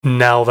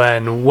Now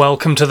then,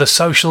 welcome to the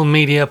Social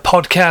Media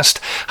Podcast.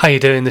 How you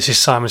doing? This is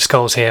Simon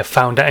Scholes here,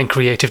 founder and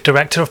creative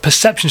director of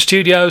Perception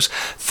Studios.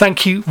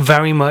 Thank you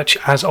very much,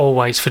 as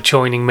always, for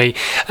joining me.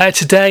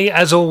 Today,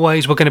 as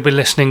always, we're going to be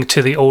listening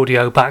to the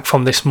audio back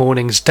from this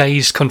morning's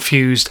Dazed,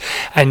 Confused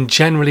and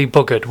Generally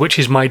Buggered, which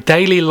is my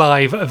daily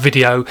live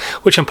video,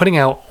 which I'm putting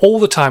out all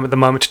the time at the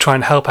moment to try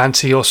and help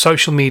answer your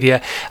social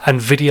media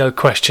and video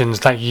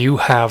questions that you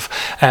have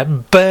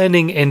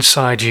burning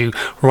inside you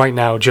right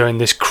now during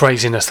this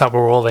craziness that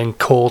we're all in,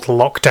 called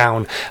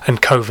lockdown and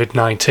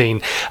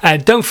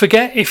COVID-19. Don't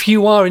forget, if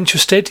you are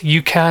interested,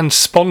 you can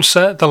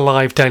sponsor the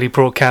live daily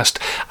broadcast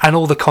and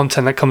all the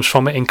content that comes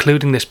from it,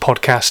 including this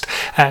podcast,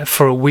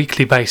 for a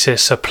weekly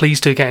basis. So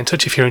please do get in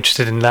touch if you're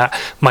interested in that.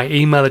 My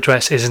email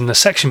address is in the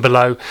section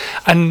below.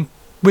 And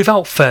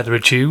without further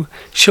ado,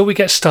 shall we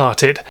get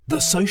started?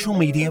 The Social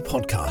Media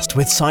Podcast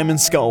with Simon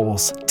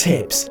Scholes.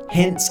 Tips,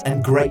 hints,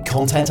 and great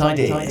content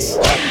ideas.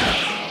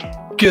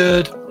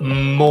 Good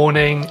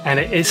morning, and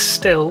it is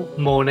still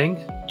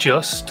morning,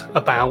 just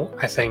about,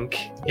 I think.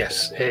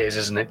 Yes, it is,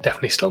 isn't it?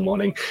 Definitely still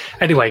morning.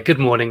 Anyway, good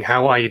morning.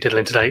 How are you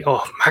diddling today?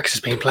 Oh, Max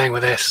has been playing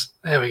with this.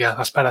 There we go.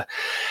 That's better.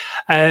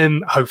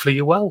 Hopefully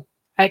you're well.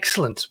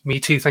 Excellent. Me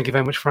too. Thank you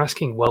very much for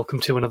asking. Welcome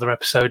to another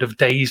episode of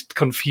Dazed,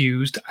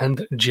 Confused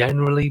and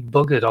Generally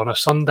Buggered on a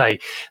Sunday.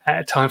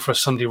 Time for a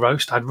Sunday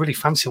roast. I'd really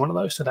fancy one of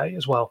those today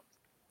as well.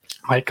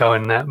 Might go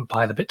and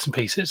buy the bits and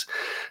pieces.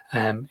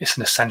 It's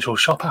an essential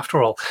shop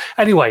after all.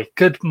 Anyway,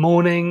 good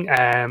morning.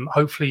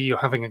 Hopefully you're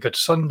having a good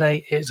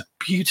Sunday. It's a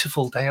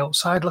beautiful day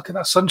outside. Look at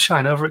that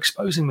sunshine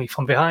overexposing me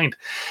from behind.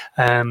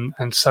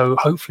 And so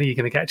hopefully you're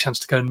going to get a chance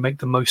to go and make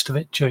the most of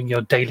it during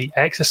your daily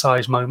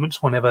exercise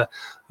moments, whenever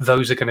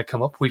those are going to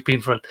come up. We've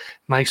been for a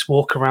nice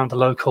walk around the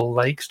local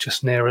lakes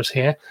just near us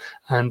here.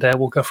 And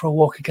we'll go for a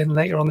walk again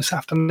later on this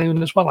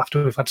afternoon as well,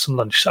 after we've had some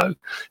lunch. So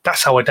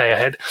that's our day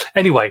ahead.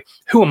 Anyway,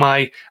 who am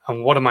I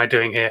and what am I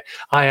doing here?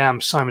 I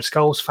am Simon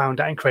Scholes,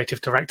 founder and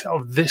creative director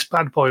of this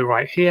bad boy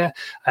right here.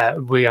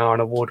 We are an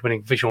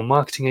award-winning visual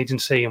marketing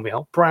agency, and we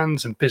help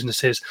brands and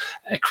businesses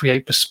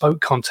create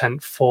bespoke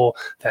content for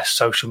their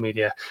social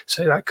media.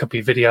 So that could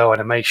be video,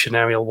 animation,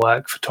 aerial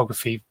work,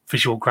 photography,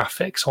 visual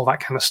graphics, all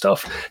that kind of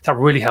stuff that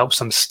really helps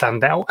them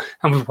stand out.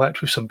 And we've worked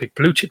with some big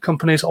blue chip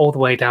companies all the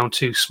way down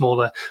to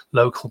smaller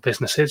local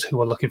businesses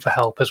who are looking for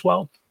help as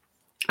well.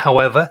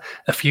 However,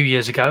 a few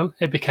years ago,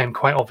 it became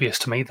quite obvious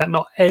to me that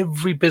not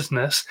every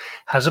business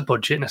has a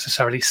budget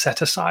necessarily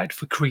set aside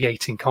for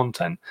creating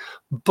content.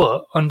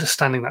 But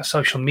understanding that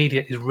social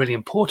media is really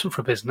important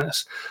for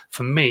business,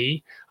 for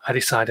me, I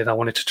decided I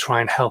wanted to try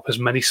and help as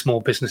many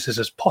small businesses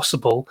as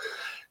possible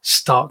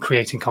start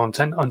creating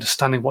content,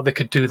 understanding what they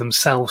could do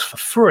themselves for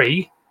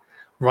free,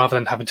 rather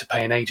than having to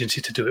pay an agency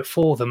to do it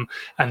for them.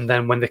 And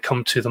then when they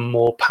come to the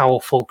more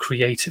powerful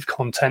creative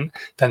content,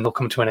 then they'll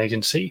come to an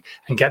agency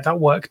and get that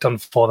work done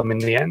for them in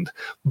the end.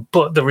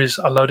 But there is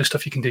a load of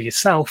stuff you can do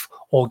yourself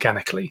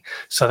organically.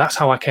 So that's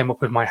how I came up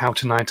with my How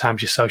to 9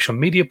 Times Your Social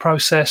Media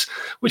process,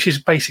 which is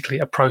basically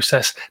a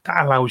process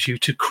that allows you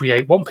to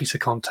create one piece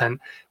of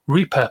content,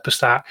 repurpose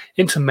that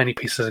into many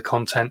pieces of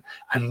content,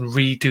 and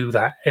redo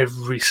that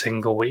every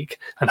single week,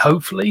 and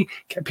hopefully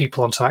get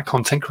people onto that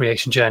content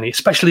creation journey,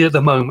 especially at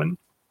the moment,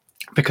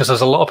 because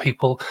there's a lot of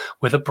people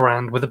with a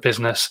brand, with a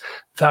business,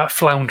 that are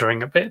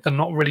floundering a bit. They're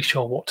not really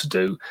sure what to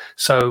do.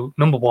 So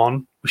number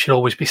one, we should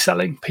always be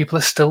selling. People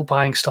are still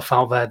buying stuff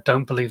out there.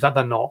 Don't believe that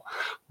they're not.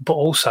 But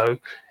also,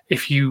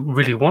 if you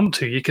really want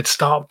to, you could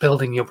start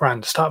building your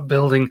brand, start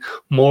building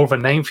more of a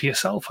name for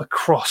yourself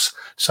across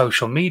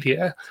social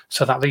media,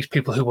 so that these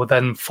people who will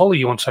then follow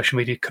you on social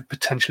media could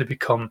potentially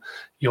become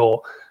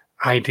your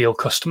ideal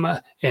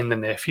customer in the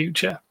near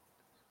future.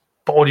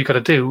 But all you've got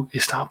to do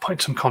is start putting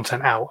some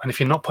content out. And if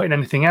you're not putting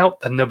anything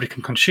out, then nobody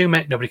can consume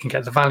it. Nobody can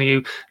get the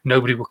value.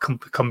 Nobody will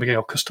become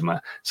your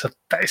customer. So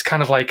that is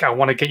kind of like, I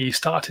want to get you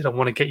started. I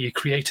want to get you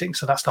creating.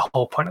 So that's the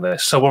whole point of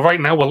this. So right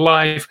now we're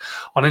live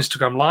on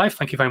Instagram Live.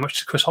 Thank you very much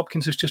to Chris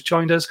Hopkins, who's just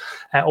joined us.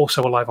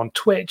 Also, we're live on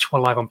Twitch. We're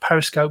live on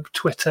Periscope,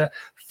 Twitter,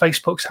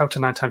 Facebook's How to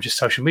 9 Times Your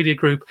Social Media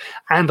group,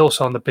 and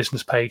also on the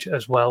business page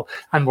as well.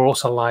 And we're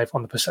also live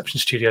on the Perception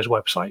Studios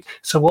website.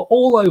 So we're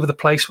all over the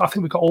place. I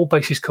think we've got all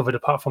bases covered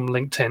apart from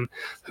LinkedIn,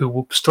 who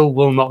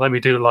will not let me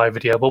do live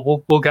video, but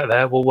we'll get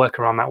there. We'll work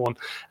around that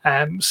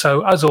one.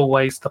 So as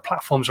always, the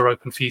platforms are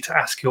open for you to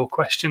ask your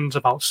questions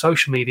about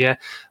social media,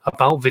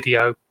 about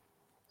video,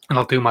 and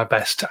I'll do my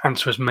best to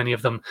answer as many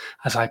of them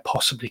as I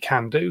possibly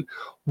can do.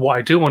 What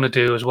I do want to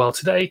do as well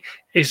today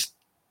is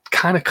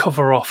kind of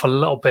cover off a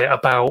little bit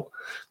about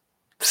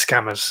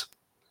scammers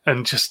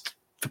and just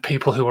the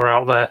people who are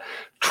out there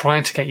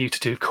trying to get you to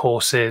do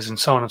courses and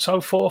so on and so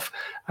forth,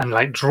 and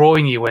like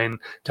drawing you in.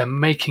 They're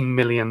making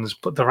millions,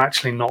 but they're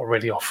actually not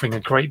really offering a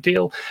great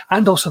deal.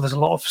 And also there's a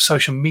lot of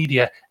social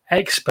media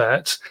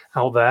experts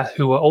out there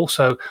who are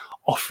also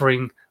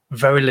offering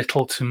very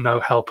little to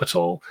no help at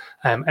all.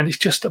 And it's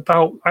just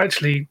about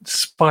actually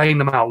spying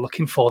them out,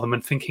 looking for them,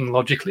 and thinking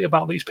logically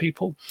about these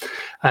people.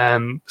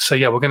 So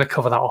yeah, we're going to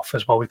cover that off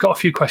as well. We've got a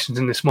few questions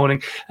in this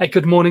morning.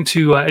 Good morning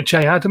to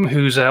Jay Adam,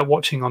 who's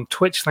watching on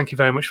Twitch. Thank you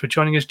very much for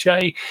joining us,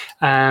 Jay.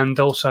 And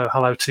also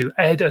hello to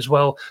Ed as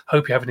well.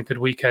 Hope you're having a good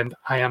weekend.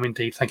 I am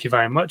indeed. Thank you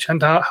very much.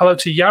 And hello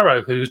to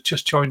Yarrow, who's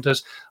just joined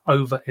us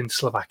over in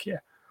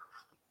Slovakia.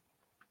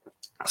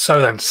 So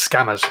then,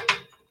 scammers.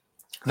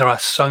 There are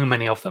so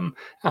many of them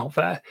out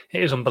there.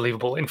 It is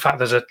unbelievable. In fact,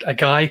 there's a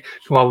guy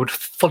who I would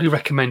fully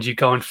recommend you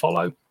go and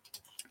follow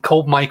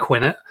called Mike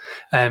Winnett.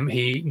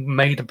 He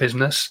made a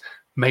business,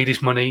 made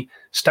his money,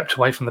 stepped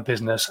away from the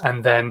business,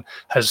 and then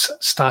has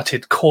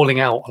started calling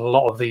out a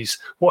lot of these,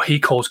 what he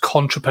calls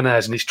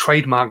contrapreneurs, and he's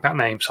trademarked that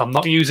name. So I'm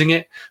not using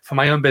it for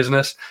my own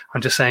business.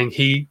 I'm just saying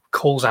he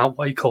calls out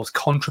what he calls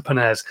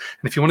contrapreneurs.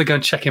 And if you want to go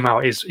and check him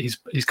out,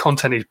 his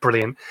content is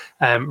brilliant.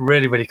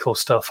 Really, really cool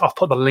stuff. I'll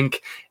put the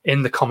link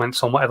in the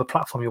comments on whatever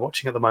platform you're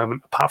watching at the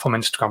moment, apart from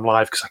Instagram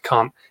Live, because I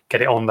can't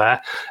get it on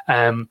there.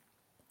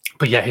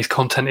 But yeah, his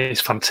content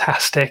is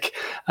fantastic,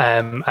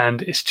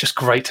 and it's just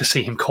great to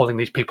see him calling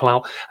these people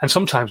out, and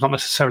sometimes not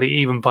necessarily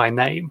even by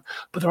name,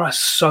 but there are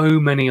so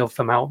many of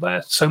them out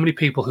there, so many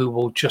people who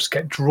will just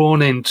get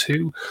drawn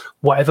into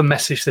whatever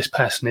message this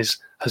person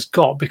has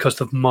got because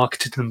they've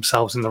marketed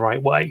themselves in the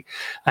right way,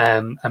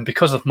 and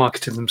because they've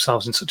marketed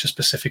themselves in such a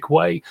specific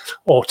way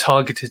or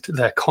targeted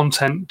their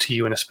content to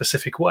you in a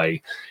specific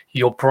way,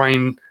 your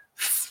brain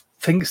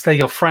thinks they're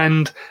your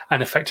friend,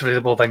 and effectively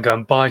will then go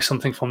and buy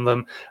something from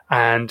them,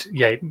 and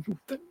yeah,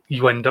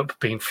 you end up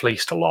being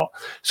fleeced a lot.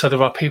 So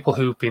there are people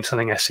who've been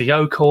selling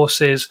SEO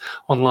courses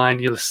online.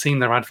 You'll have seen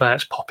their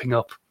adverts popping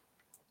up,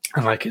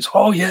 and like, it's,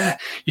 oh yeah,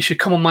 you should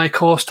come on my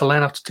course to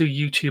learn how to do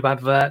YouTube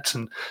adverts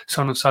and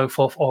so on and so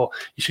forth, or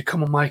you should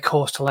come on my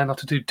course to learn how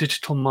to do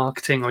digital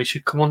marketing, or you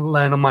should come on and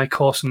learn on my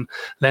course and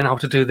learn how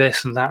to do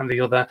this and that and the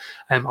other.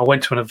 I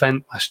went to an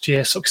event last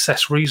year,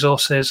 Success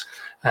Resources,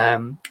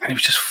 and it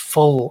was just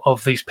full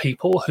of these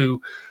people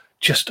who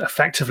just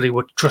effectively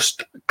were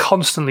just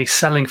constantly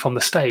selling from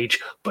the stage,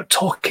 but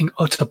talking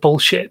utter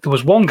bullshit. There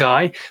was one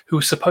guy who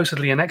was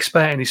supposedly an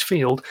expert in his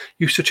field,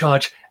 used to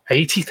charge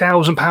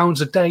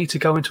 £80,000 a day to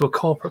go into a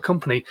corporate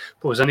company,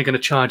 but was only going to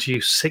charge you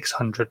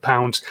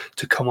 £600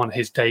 to come on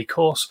his day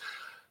course.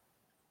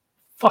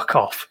 Fuck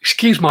off.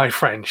 Excuse my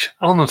French.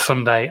 On a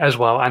Sunday as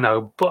well, I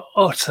know, but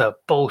utter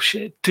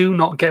bullshit. Do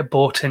not get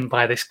bought in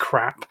by this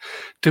crap.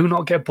 Do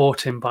not get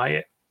bought in by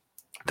it.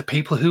 The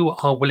people who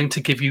are willing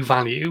to give you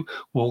value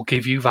will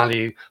give you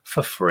value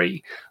for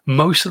free.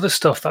 Most of the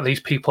stuff that these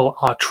people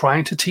are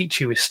trying to teach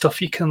you is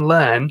stuff you can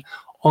learn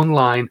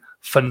online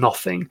for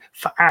nothing,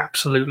 for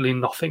absolutely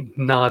nothing,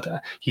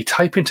 nada. You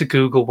type into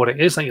Google what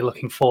it is that you're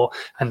looking for,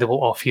 and they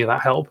will offer you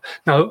that help.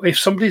 Now, if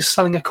somebody's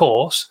selling a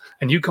course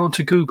and you go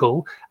onto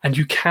Google and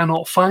you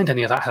cannot find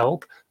any of that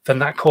help, then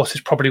that course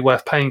is probably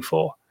worth paying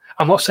for.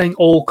 I'm not saying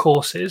all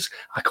courses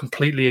are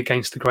completely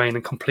against the grain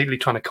and completely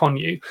trying to con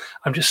you.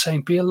 I'm just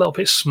saying be a little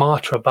bit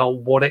smarter about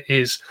what it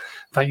is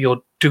that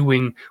you're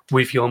doing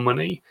with your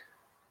money.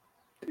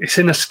 It's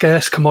in a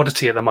scarce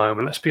commodity at the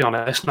moment, let's be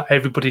honest. Not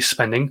everybody's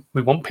spending.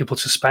 We want people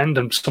to spend,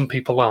 and some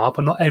people are,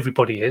 but not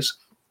everybody is.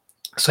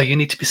 So you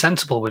need to be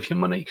sensible with your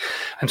money.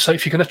 And so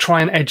if you're going to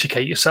try and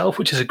educate yourself,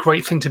 which is a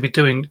great thing to be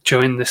doing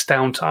during this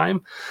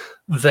downtime,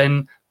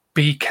 then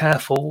be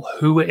careful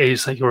who it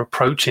is that you're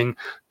approaching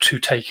to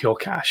take your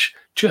cash.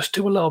 Just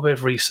do a little bit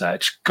of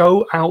research.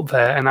 Go out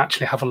there and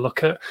actually have a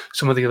look at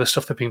some of the other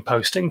stuff they've been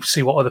posting,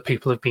 see what other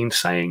people have been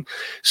saying,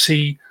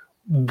 see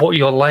what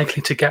you're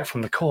likely to get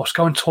from the course.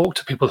 Go and talk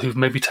to people who've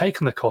maybe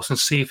taken the course and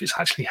see if it's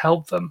actually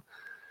helped them.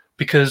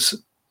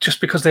 Because just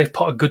because they've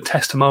put a good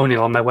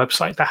testimonial on their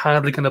website, they're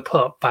hardly going to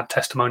put bad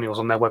testimonials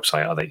on their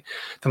website, are they?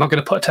 They're not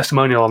going to put a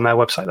testimonial on their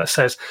website that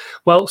says,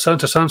 well,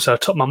 so-and-so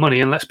took my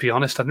money, and let's be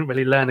honest, I didn't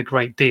really learn a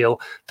great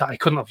deal that I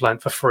couldn't have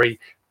learned for free,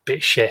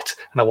 bit shit,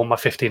 and I want my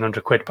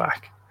 1,500 quid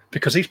back.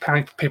 Because these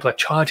people are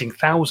charging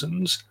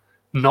thousands,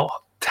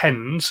 not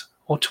tens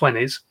or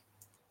 20s,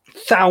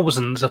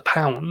 thousands of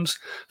pounds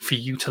for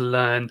you to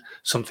learn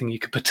something you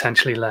could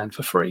potentially learn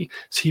for free.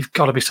 So you've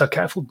got to be so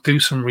careful. Do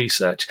some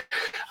research.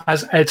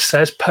 As Ed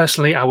says,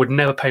 personally, I would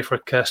never pay for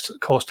a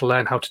course to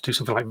learn how to do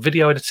something like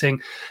video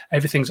editing.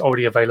 Everything's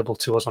already available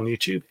to us on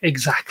YouTube.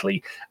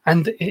 Exactly.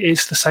 And it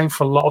is the same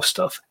for a lot of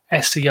stuff.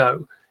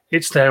 SEO.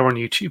 It's there on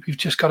YouTube. You've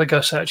just got to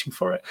go searching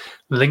for it.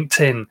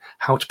 LinkedIn,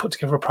 how to put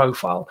together a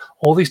profile.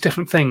 All these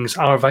different things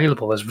are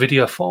available as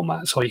video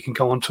formats, or you can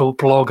go onto a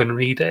blog and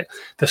read it.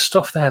 There's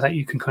stuff there that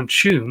you can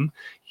consume.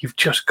 You've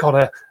just got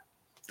to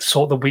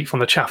sort the wheat from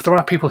the chaff. There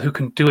are people who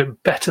can do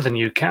it better than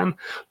you can,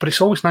 but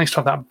it's always nice to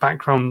have that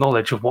background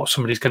knowledge of what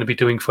somebody's going to be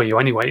doing for you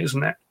anyway,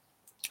 isn't it?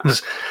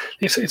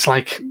 It's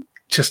like,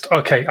 just,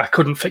 okay, I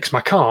couldn't fix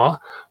my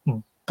car,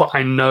 but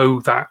I know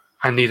that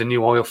I need a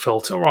new oil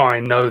filter, or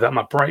I know that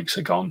my brakes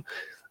are gone,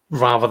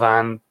 rather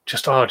than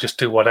just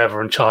do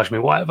whatever and charge me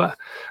whatever.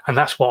 And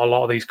that's what a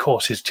lot of these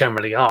courses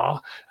generally are.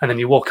 And then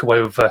you walk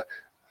away with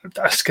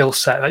a skill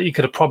set that you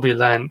could have probably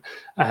learned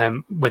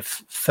with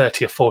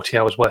 30 or 40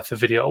 hours worth of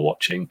video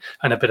watching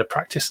and a bit of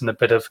practice and a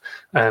bit of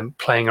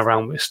playing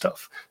around with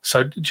stuff.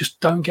 So just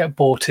don't get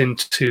bought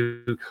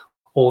into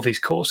all these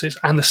courses.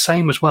 And the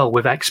same as well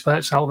with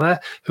experts out there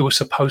who are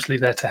supposedly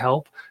there to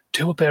help.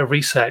 Do a bit of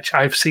research.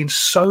 I've seen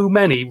so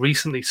many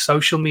recently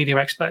social media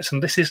experts,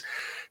 and this is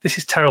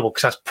terrible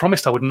because I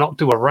promised I would not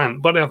do a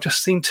rant, but I've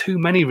just seen too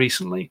many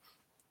recently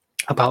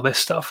about this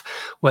stuff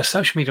where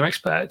social media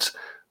experts,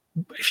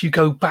 if you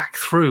go back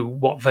through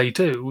what they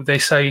do, they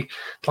say,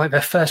 like, their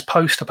first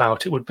post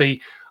about it would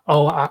be,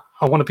 oh, I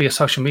want to be a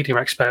social media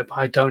expert, but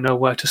I don't know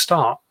where to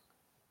start.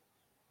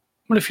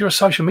 Well, if you're a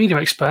social media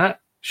expert,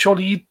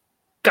 surely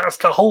that's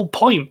the whole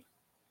point.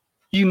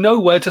 You know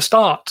where to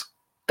start.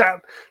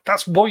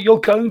 That's what you're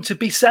going to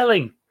be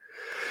selling.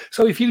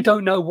 So if you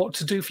don't know what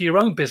to do for your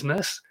own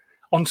business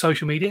on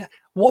social media,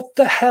 what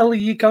the hell are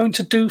you going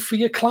to do for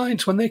your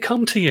clients when they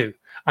come to you?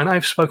 And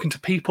I've spoken to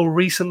people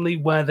recently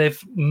where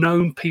they've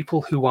known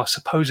people who are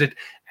supposed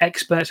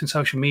experts in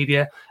social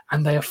media,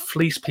 and they have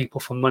fleeced people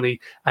for money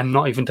and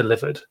not even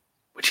delivered,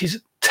 which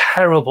is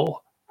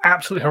terrible,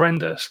 absolutely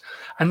horrendous.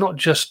 And not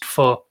just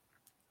for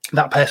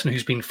that person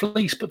who's been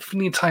fleeced, but for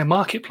the entire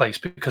marketplace,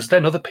 because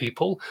then other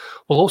people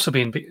will also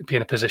be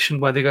in a position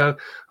where they go,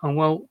 oh,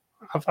 well,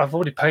 I've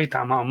already paid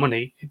that amount of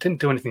money. It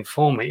didn't do anything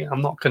for me.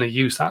 I'm not going to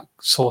use that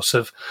source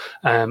of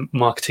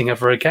marketing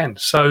ever again.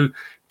 So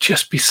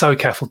just be so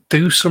careful.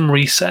 Do some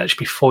research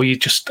before you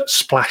just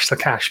splash the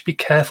cash. Be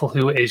careful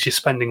who it is you're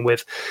spending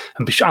with.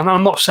 And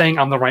I'm not saying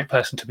I'm the right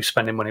person to be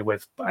spending money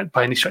with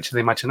by any stretch of the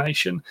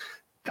imagination.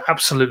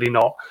 Absolutely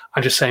not.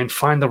 I'm just saying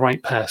find the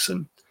right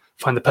person.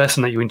 Find the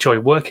person that you enjoy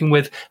working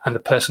with and the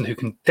person who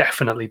can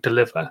definitely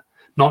deliver,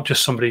 not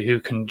just somebody who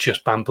can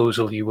just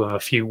bamboozle you with a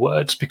few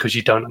words because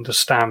you don't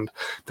understand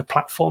the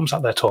platforms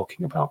that they're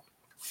talking about.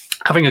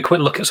 Having a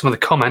quick look at some of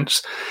the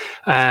comments.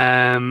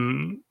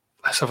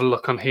 Let's have a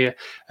look on here.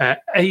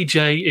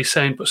 AJ is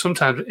saying, but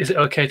sometimes is it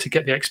okay to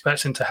get the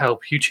experts in to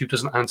help? YouTube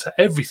doesn't answer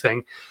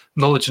everything.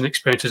 Knowledge and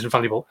experience is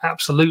invaluable.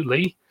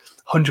 Absolutely,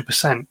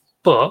 100%.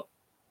 But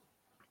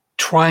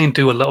try and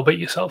do a little bit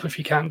yourself if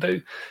you can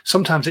do.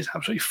 Sometimes it's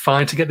absolutely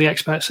fine to get the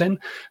experts in.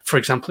 For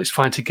example, it's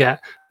fine to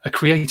get a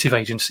creative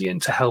agency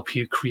in to help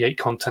you create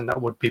content that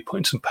would be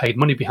putting some paid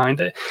money behind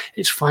it.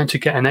 It's fine to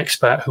get an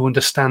expert who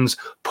understands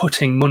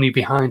putting money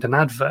behind an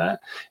advert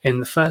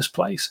in the first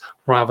place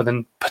rather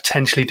than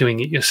potentially doing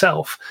it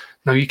yourself.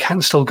 Now, you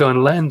can still go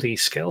and learn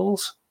these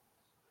skills.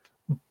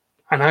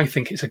 And I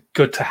think it's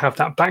good to have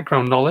that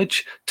background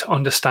knowledge to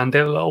understand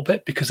it a little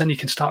bit, because then you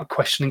can start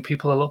questioning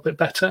people a little bit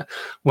better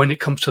when it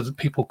comes to the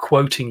people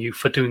quoting you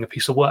for doing a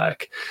piece of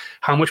work.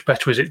 How much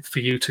better is it for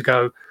you to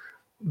go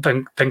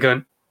than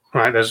going,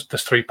 right, there's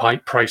three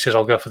prices,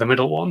 I'll go for the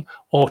middle one,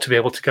 or to be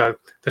able to go,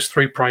 there's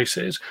three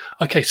prices.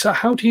 Okay, so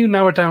how do you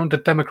narrow down the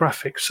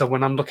demographics? So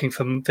when I'm looking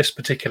for this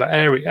particular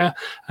area,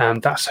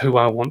 that's who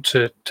I want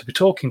to be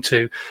talking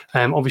to.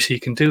 Obviously,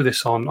 you can do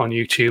this on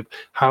YouTube.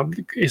 How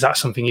is that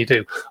something you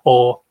do?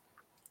 Or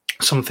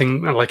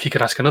something like you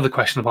could ask another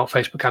question about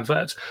Facebook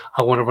adverts.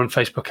 I want to run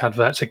Facebook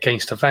adverts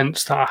against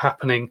events that are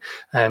happening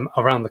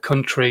around the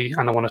country,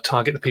 and I want to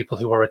target the people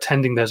who are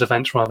attending those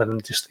events rather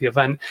than just the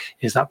event.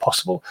 Is that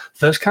possible?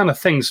 Those kind of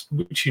things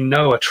which you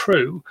know are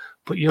true,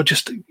 but you're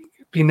just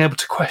being able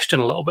to question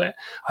a little bit.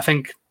 I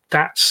think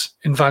that's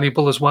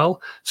invaluable as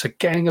well. So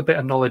getting a bit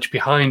of knowledge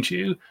behind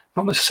you,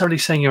 not necessarily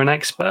saying you're an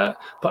expert,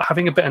 but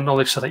having a bit of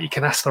knowledge so that you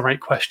can ask the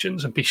right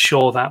questions and be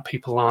sure that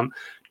people aren't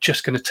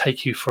just going to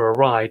take you for a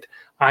ride,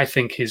 I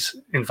think is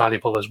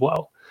invaluable as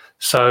well.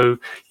 So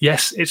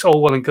yes, it's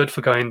all well and good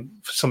for going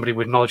for somebody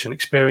with knowledge and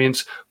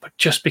experience, but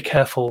just be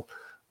careful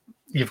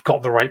you've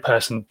got the right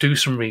person. Do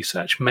some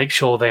research, make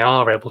sure they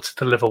are able to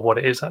deliver what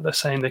it is that they're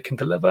saying they can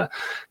deliver.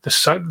 There's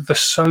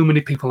so many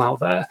people out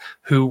there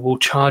who will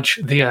charge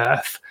the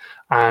earth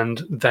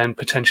and then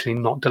potentially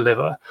not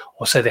deliver,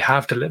 or say they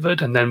have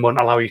delivered and then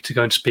won't allow you to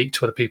go and speak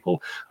to other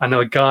people. I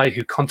know a guy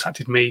who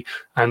contacted me,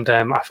 and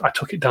I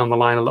took it down the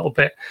line a little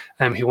bit.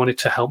 He wanted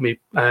to help me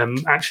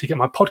actually get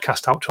my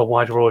podcast out to a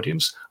wider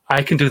audience.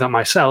 I can do that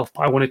myself,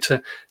 but I wanted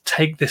to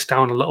take this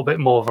down a little bit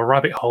more of a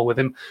rabbit hole with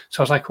him.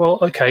 So I was like, well,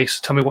 okay, so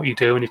tell me what you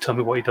do, and he told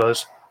me what he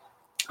does.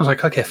 I was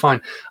like, okay,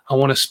 fine. I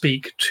want to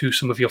speak to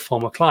some of your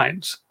former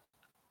clients.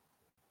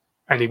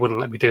 And he wouldn't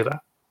let me do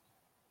that.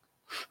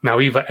 Now,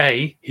 either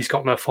A, he's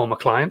got no former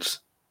clients,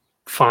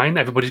 fine,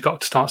 everybody's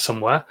got to start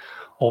somewhere,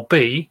 or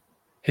B,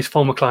 his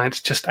former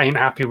clients just ain't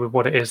happy with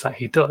what it is that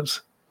he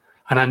does.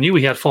 And I knew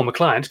he had former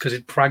clients because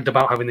he'd bragged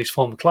about having these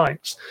former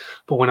clients.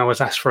 But when I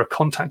was asked for a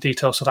contact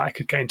detail so that I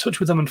could get in touch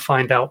with them and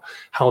find out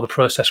how the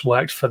process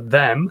worked for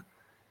them,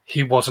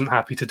 he wasn't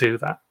happy to do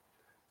that.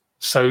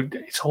 So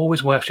it's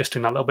always worth just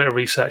doing that little bit of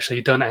research so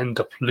you don't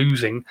end up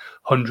losing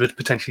hundreds,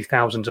 potentially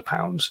thousands of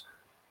pounds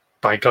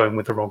by going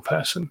with the wrong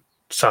person.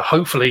 So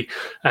hopefully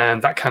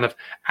that kind of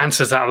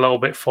answers that a little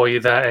bit for you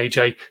there,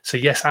 AJ. So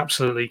yes,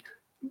 absolutely,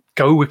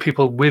 go with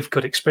people with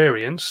good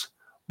experience.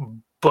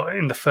 But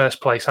in the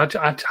first place,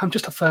 I'm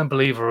just a firm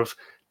believer of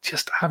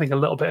just having a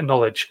little bit of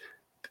knowledge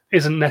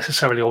isn't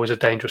necessarily always a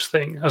dangerous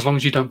thing, as long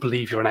as you don't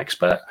believe you're an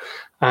expert.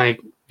 I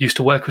used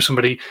to work with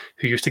somebody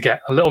who used to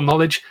get a little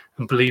knowledge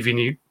and believed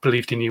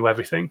he knew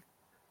everything.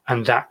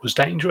 And that was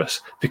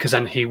dangerous, because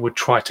then he would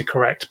try to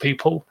correct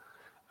people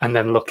and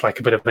then look like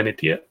a bit of an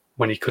idiot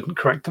when he couldn't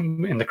correct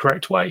them in the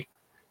correct way.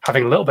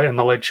 Having a little bit of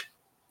knowledge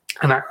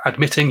and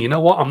admitting, you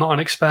know what, I'm not an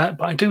expert,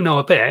 but I do know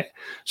a bit.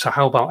 So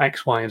how about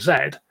X, Y, and Z?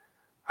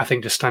 I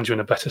think just stands you in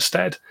a better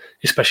stead,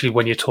 especially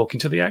when you're talking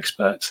to the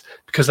experts,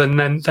 because then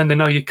they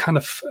know you're kind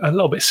of a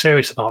little bit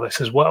serious about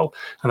this as well,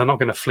 and they're not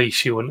going to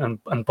fleece you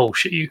and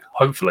bullshit you,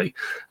 hopefully,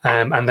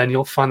 and then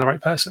you'll find the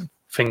right person.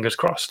 Fingers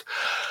crossed.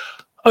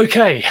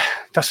 Okay,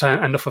 that's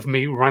enough of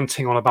me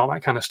ranting on about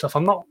that kind of stuff.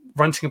 I'm not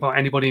ranting about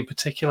anybody in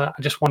particular.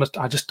 I just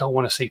don't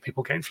want to see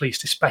people getting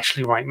fleeced,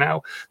 especially right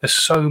now. There's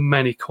so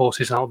many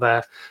courses out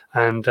there,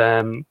 and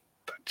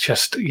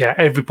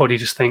everybody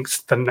just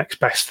thinks the next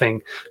best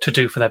thing to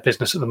do for their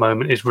business at the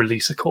moment is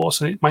release a course,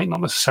 and it might not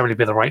necessarily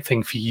be the right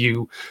thing for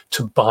you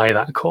to buy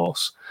that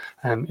course.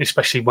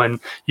 Especially when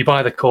you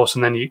buy the course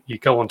and then you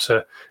go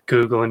onto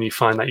Google and you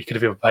find that you could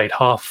have either paid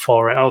half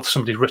for it, or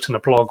somebody's written a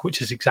blog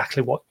which is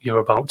exactly what you're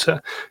about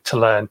to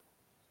learn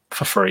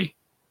for free.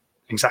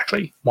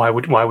 Exactly. Why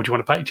would you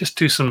want to pay? Just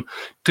do some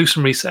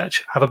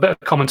research, have a bit of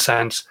common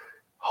sense,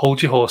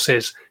 hold your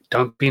horses.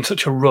 Don't be in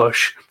such a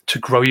rush to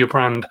grow your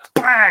brand,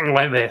 bang,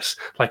 like this,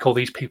 like all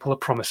these people are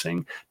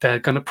promising. They're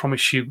going to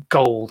promise you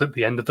gold at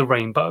the end of the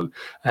rainbow,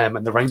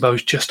 and the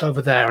rainbow's just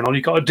over there, and all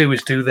you got to do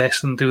is do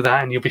this and do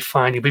that, and you'll be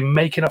fine. You'll be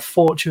making a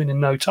fortune in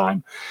no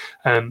time.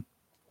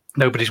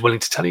 Nobody's willing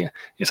to tell you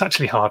it's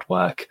actually hard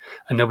work,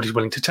 and nobody's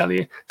willing to tell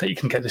you that you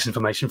can get this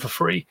information for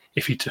free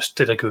if you just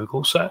did a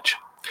Google search.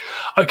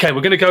 Okay,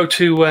 we're going to go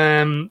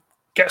to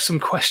get some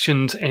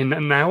questions in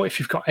now. If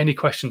you've got any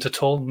questions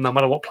at all, no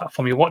matter what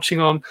platform you're watching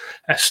on,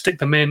 stick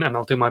them in and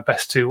I'll do my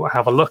best to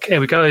have a look. Here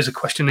we go. There's a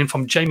question in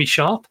from Jamie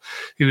Sharp,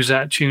 who's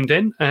tuned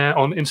in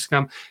on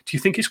Instagram. Do you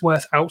think it's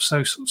worth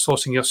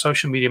outsourcing your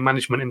social media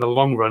management in the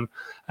long run?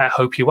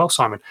 Hope you're well,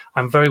 Simon.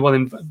 I'm very well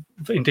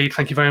indeed.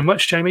 Thank you very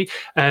much, Jamie.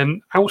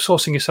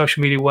 Outsourcing your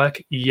social media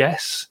work,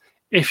 yes,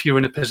 if you're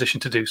in a position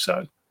to do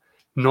so.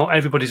 Not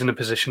everybody's in a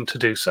position to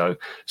do so.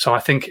 So I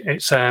think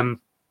it's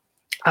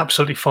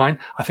absolutely fine.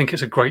 I think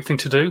it's a great thing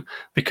to do,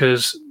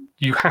 because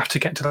you have to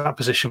get to that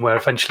position where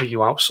eventually you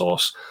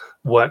outsource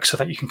work so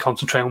that you can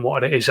concentrate on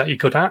what it is that you're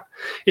good at.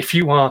 If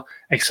you are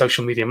a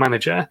social media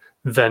manager,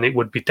 then it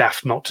would be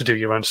daft not to do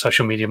your own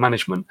social media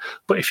management.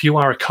 But if you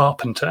are a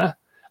carpenter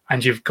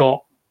and you've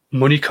got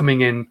money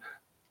coming in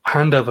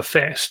hand over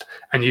fist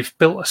and you've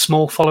built a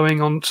small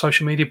following on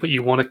social media, but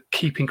you want to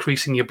keep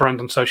increasing your brand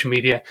on social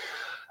media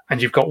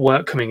and you've got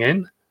work coming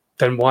in,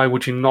 then why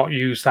would you not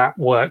use that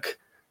work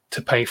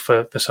to pay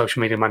for the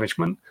social media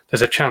management?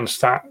 There's a chance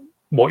that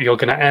what you're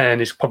going to earn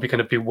is probably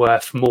going to be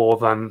worth more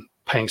than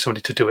paying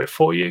somebody to do it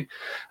for you.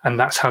 And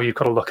that's how you've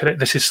got to look at it.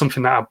 This is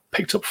something that I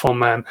picked up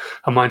from a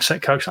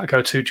mindset coach that I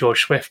go to,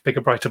 George Swift,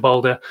 Bigger, Brighter,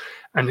 Bolder.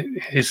 And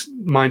his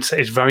mindset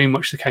is very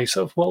much the case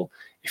of, well,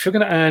 if you're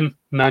going to earn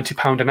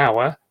 £90 an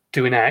hour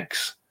doing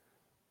X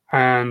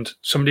and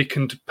somebody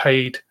can be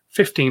paid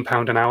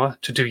 £15 an hour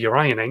to do your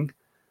ironing,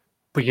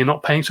 but you're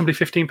not paying somebody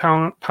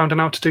 £15 an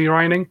hour to do your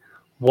ironing,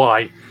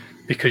 why?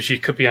 Because you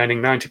could be earning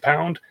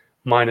 £90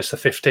 minus the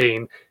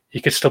 15.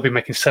 You could still be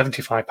making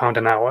 £75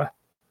 an hour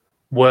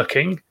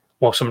working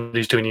while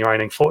somebody's doing your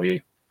ironing for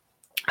you.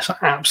 So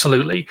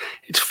absolutely,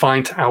 it's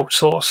fine to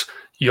outsource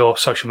your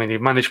social media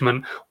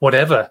management,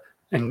 whatever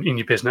in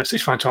your business.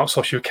 It's fine to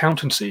outsource your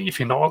accountancy if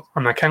you're not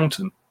an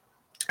accountant.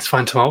 It's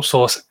fine to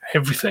outsource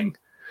everything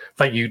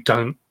that you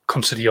don't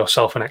consider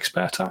yourself an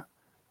expert at.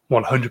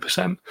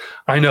 100%.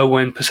 I know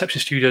when Perception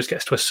Studios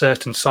gets to a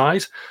certain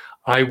size,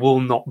 I will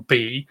not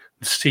be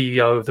the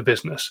CEO of the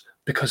business,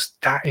 because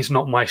that is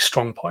not my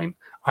strong point.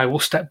 I will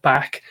step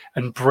back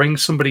and bring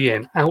somebody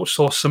in,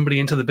 outsource somebody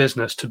into the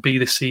business to be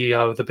the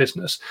CEO of the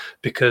business,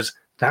 because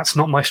that's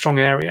not my strong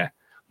area.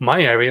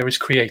 My area is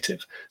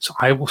creative. So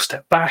I will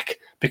step back,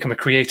 become a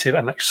creative,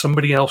 and let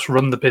somebody else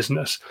run the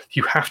business.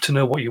 You have to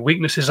know what your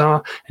weaknesses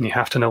are, and you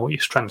have to know what your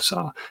strengths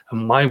are.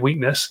 And my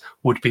weakness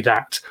would be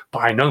that. But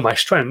I know my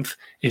strength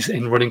is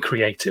in running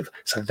creative.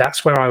 So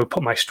that's where I would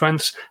put my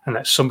strengths and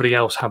let somebody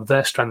else have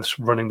their strengths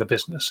running the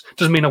business.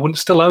 Doesn't mean I wouldn't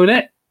still own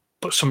it,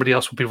 but somebody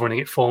else would be running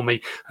it for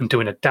me and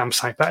doing a damn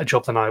sight better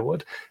job than I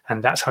would.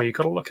 And that's how you've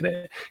got to look at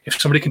it. If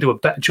somebody can do a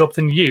better job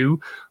than you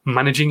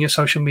managing your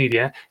social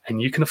media, and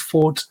you can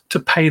afford to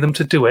pay them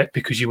to do it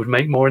because you would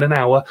make more in an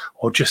hour,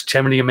 or just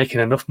generally you're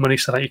making enough money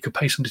so that you could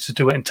pay somebody to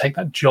do it and take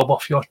that job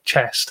off your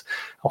chest,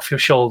 off your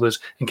shoulders,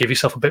 and give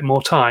yourself a bit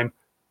more time,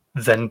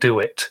 then do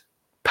it.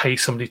 Pay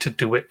somebody to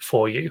do it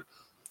for you.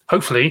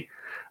 Hopefully,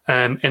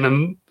 in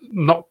a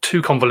not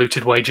too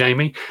convoluted way,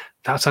 Jamie,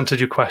 that's answered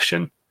your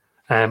question.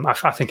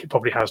 I think it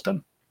probably has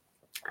done.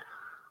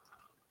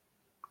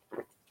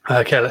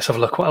 Okay, let's have a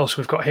look what else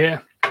we've got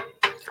here.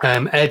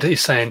 Ed is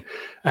saying,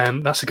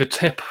 that's a good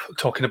tip,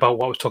 talking about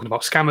what I was talking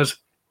about, scammers.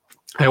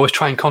 I always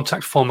try and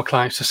contact former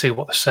clients to see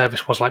what the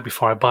service was like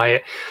before I buy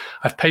it.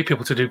 I've paid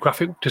people to do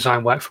graphic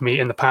design work for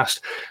me in the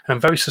past, and I'm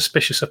very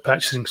suspicious of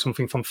purchasing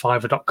something from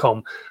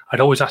Fiverr.com.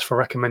 I'd always ask for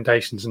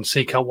recommendations and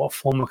seek out what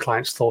former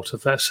clients thought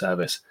of their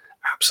service.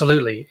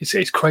 Absolutely.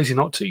 It's crazy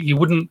not to. You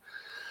wouldn't.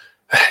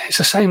 It's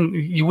the same.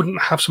 You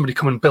wouldn't have somebody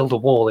come and build a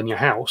wall in your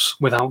house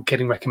without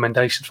getting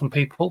recommendations from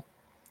people.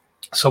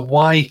 So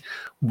why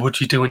would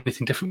you do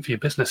anything different for your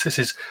business? This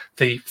is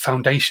the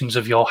foundations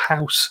of your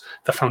house,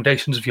 the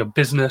foundations of your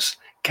business.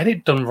 Get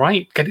it done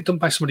right. Get it done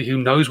by somebody who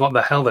knows what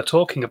the hell they're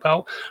talking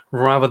about,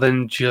 rather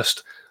than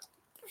just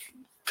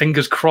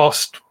fingers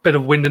crossed, bit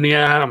of wind in the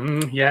air.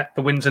 Yeah,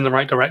 the wind's in the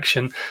right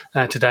direction.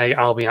 Today,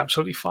 I'll be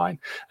absolutely fine.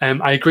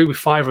 I agree with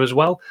Fiverr as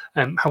well.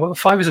 However,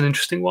 Fiverr is an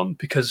interesting one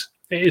because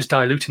it is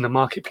diluting the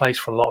marketplace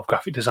for a lot of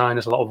graphic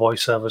designers, a lot of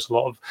voiceovers, a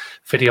lot of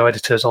video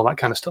editors, all that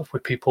kind of stuff,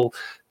 with people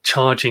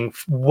charging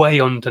way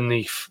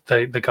underneath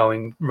the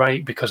going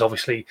rate, because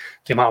obviously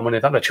the amount of money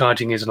that they're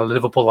charging is a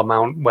livable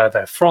amount where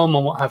they're from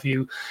and what have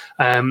you.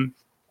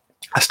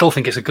 I still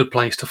think it's a good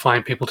place to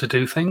find people to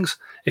do things,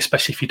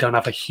 especially if you don't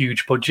have a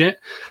huge budget.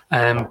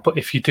 But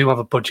if you do have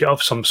a budget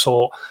of some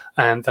sort,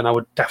 then I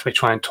would definitely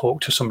try and talk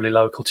to somebody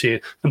local to you.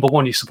 Number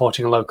one, you're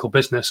supporting a local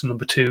business. And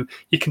number two,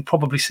 you can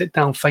probably sit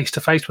down face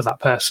to face with that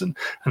person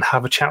and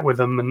have a chat with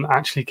them and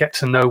actually get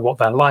to know what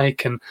they're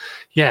like. And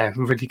yeah,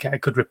 really get a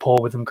good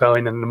rapport with them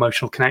going and an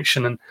emotional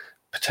connection, and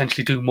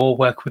potentially do more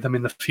work with them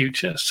in the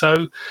future.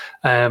 So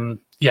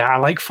yeah, I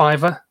like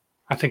Fiverr.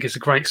 I think it's a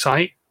great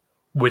site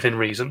within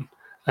reason.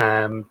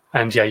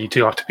 And yeah, you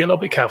do have to be a little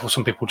bit careful.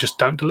 Some people just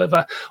don't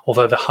deliver,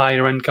 although the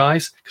higher end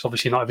guys, because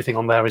obviously not everything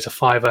on there is a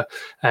Fiverr,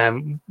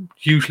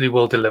 usually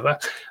will deliver.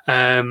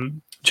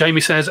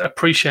 Jamie says,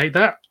 appreciate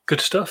that. Good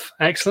stuff.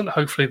 Excellent.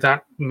 Hopefully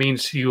that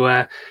means you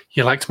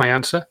liked my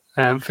answer.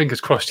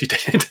 Fingers crossed you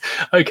did.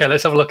 Okay,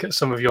 let's have a look at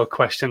some of your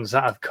questions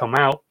that have come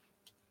out.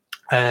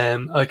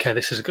 Okay,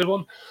 this is a good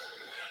one.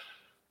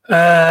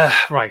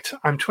 Right,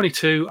 I'm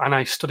 22 and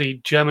I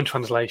study German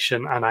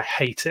translation and I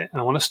hate it, and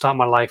I want to start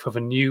my life with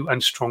a new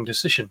and strong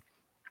decision.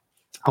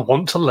 I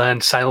want to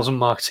learn sales and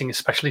marketing,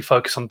 especially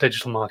focus on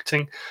digital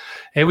marketing.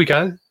 Here we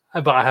go,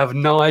 but I have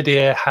no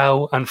idea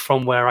how and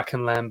from where I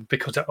can learn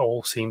because it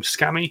all seems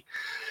scammy.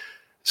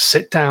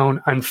 Sit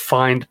down and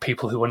find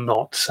people who are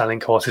not selling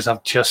courses.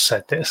 I've just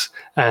said this.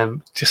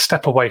 Just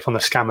step away from the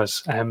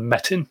scammers.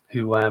 Metin,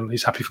 who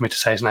is happy for me to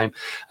say his name.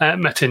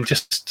 Metin,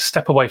 just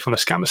step away from the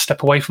scammers.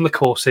 Step away from the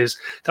courses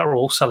that are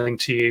all selling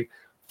to you.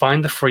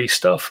 Find the free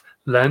stuff.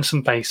 Learn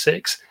some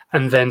basics,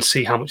 and then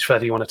see how much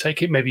further you want to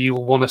take it. Maybe you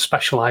will want to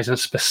specialize in a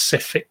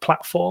specific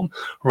platform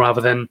rather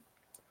than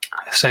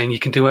saying you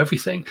can do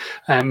everything.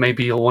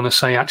 Maybe you'll want to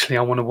say, actually,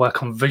 I want to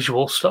work on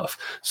visual stuff.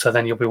 So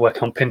then you'll be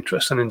working on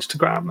Pinterest and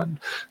Instagram and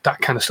that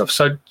kind of stuff.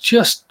 So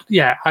just,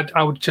 yeah,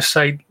 I would just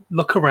say,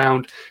 look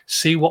around,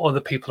 see what other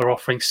people are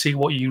offering, see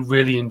what you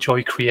really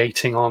enjoy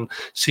creating on,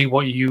 see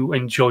what you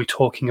enjoy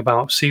talking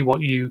about, see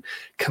what you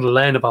can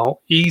learn about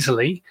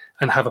easily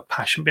and have a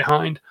passion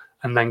behind,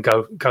 and then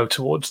go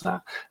towards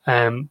that.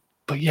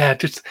 But yeah,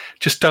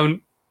 just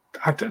don't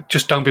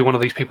be one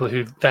of these people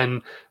who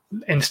then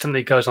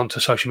instantly goes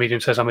onto social media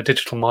and says, I'm a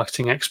digital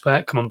marketing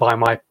expert, come and buy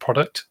my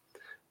product,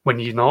 when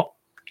you're not.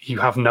 You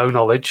have no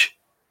knowledge,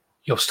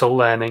 you're still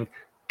learning.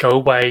 Go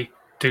away,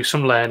 do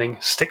some learning,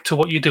 stick to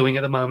what you're doing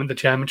at the moment, the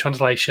German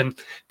translation,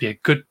 be a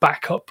good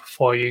backup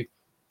for you,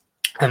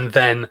 and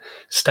then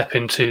step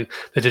into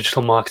the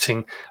digital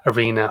marketing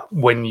arena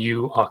when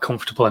you are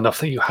comfortable enough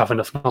that you have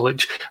enough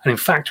knowledge. And in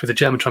fact, with a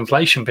German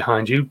translation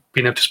behind you,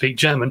 being able to speak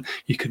German,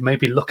 you could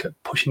maybe look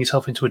at pushing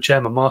yourself into a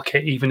German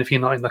market, even if you're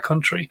not in the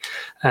country.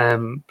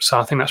 So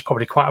I think that's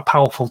probably quite a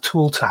powerful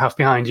tool to have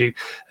behind you,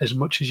 as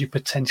much as you're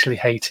potentially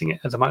hating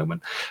it at the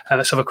moment.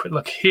 Let's have a quick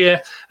look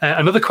here.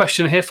 Another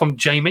question here from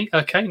Jamie.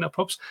 Okay, no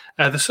props.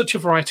 There's such a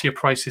variety of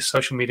prices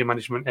social media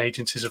management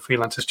agencies and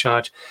freelancers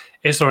charge.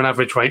 Is there an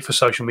average rate for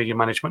social media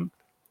management?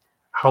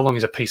 How long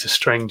is a piece of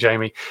string,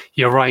 Jamie?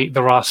 You're right.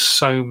 There are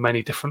so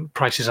many different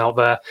prices out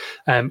there.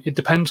 It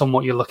depends on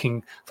what you're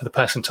looking for the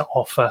person to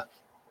offer.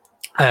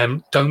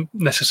 Don't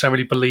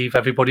necessarily believe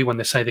everybody when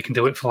they say they can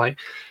do it for like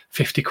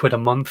 50 quid a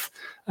month.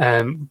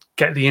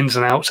 Get the ins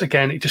and outs.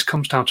 Again, it just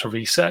comes down to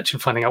research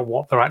and finding out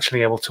what they're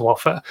actually able to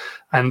offer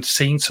and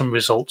seeing some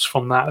results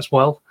from that as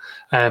well.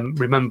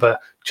 Remember,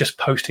 just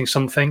posting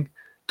something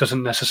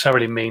doesn't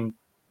necessarily mean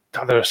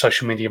that they're a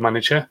social media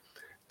manager.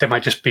 They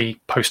might just be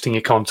posting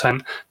your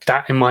content.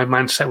 That, in my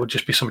mindset, would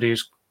just be somebody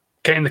who's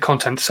getting the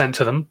content sent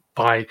to them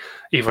by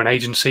either an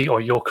agency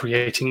or you're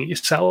creating it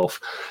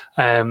yourself.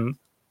 All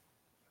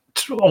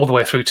the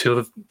way through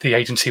to the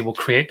agency will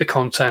create the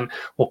content,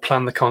 will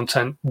plan the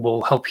content,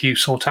 will help you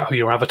sort out who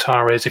your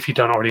avatar is if you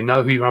don't already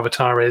know who your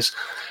avatar is,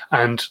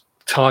 and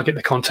target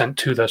the content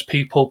to those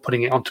people,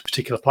 putting it onto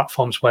particular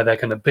platforms where they're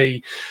going to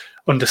be,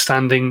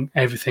 understanding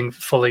everything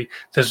fully.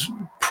 There's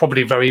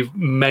probably very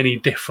many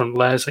different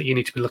layers that you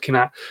need to be looking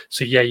at.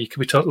 So yeah, you could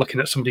be looking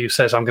at somebody who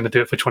says, I'm going to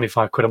do it for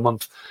 25 quid a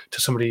month,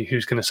 to somebody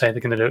who's going to say they're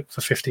going to do it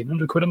for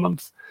 1,500 quid a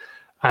month.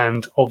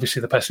 And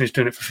obviously the person who's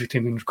doing it for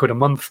 1,500 quid a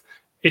month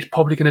it's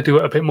probably going to do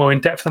it a bit more in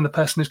depth than the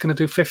person who's going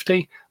to do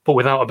 50. But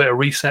without a bit of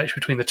research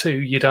between the two,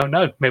 you don't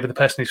know. Maybe the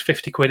person who's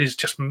 50 quid is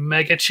just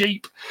mega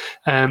cheap.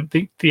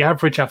 The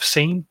average I've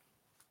seen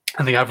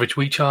and the average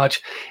we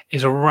charge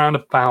is around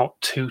about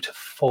 £200 to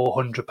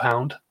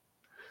 £400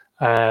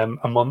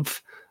 a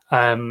month.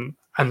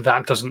 And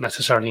that doesn't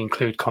necessarily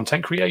include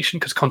content creation,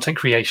 because content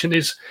creation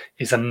is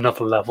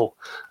another level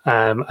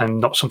and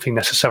not something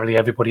necessarily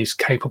everybody's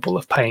capable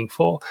of paying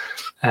for.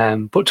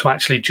 But to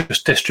actually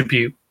just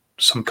distribute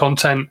some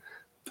content,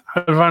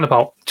 around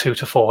about £200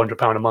 to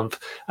 £400 a month.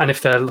 And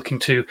if they're looking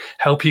to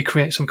help you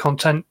create some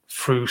content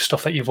through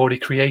stuff that you've already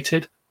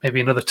created, maybe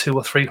another £200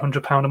 or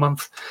 £300 a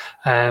month.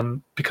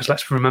 Because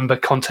let's remember,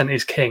 content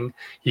is king.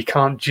 You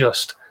can't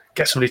just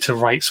get somebody to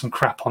write some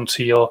crap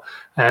onto your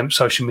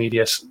social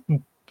media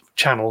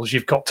channels.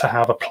 You've got to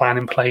have a plan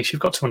in place.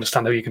 You've got to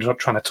understand who you're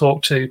trying to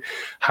talk to,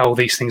 how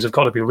these things have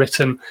got to be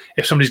written.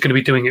 If somebody's going to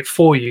be doing it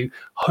for you,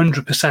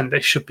 100% they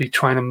should be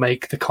trying to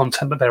make the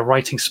content that they're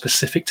writing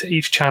specific to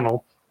each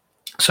channel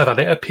so that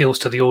it appeals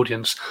to the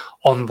audience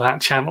on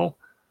that channel.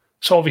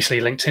 So obviously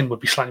LinkedIn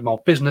would be slightly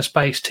more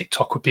business-based.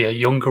 TikTok would be a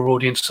younger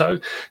audience, so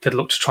they'd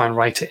look to try and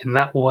write it in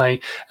that way.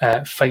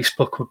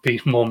 Facebook would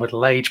be more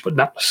middle-aged, but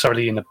not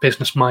necessarily in a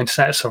business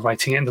mindset, so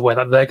writing it in the way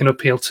that they're going to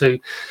appeal to.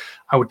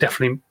 I would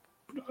definitely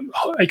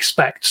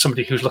expect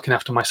somebody who's looking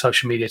after my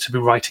social media to be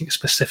writing it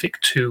specific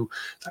to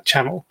that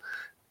channel.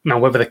 Now,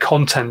 whether the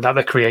content that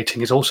they're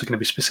creating is also going to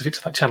be specific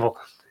to that channel,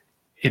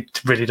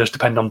 it really does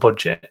depend on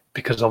budget,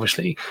 because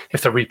obviously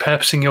if they're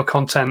repurposing your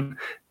content,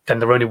 then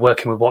they're only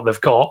working with what they've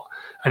got.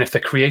 And if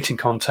they're creating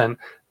content,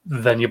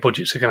 then your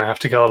budgets are going to have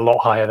to go a lot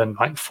higher than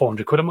like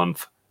 400 quid a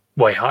month,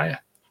 way higher.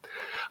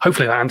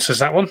 Hopefully that answers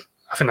that one.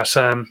 I think that's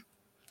a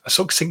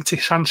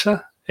succinct-ish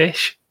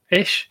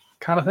answer-ish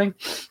kind of thing.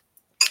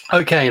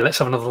 Okay, let's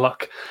have another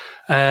look.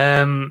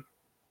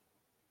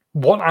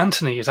 What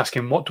Anthony is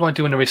asking, what do I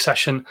do in a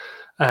recession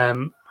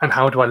and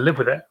how do I live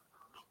with it?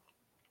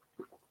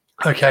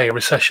 Okay, a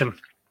recession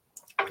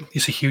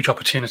is a huge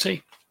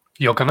opportunity.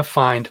 You're going to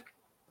find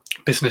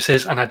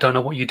businesses, and I don't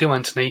know what you do,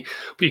 Anthony,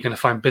 but you're going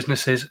to find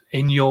businesses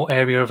in your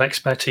area of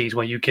expertise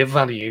where you give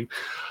value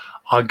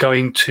are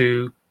going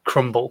to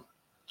crumble.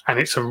 And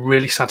it's a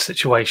really sad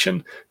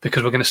situation,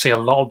 because we're going to see a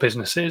lot of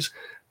businesses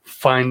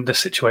find the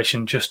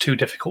situation just too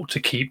difficult to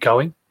keep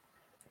going.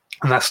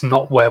 And that's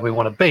not where we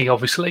want to be.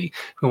 Obviously,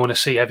 we want to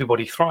see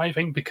everybody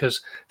thriving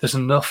because there's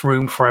enough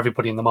room for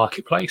everybody in the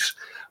marketplace.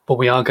 But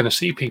we are going to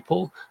see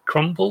people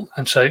crumble.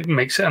 And so it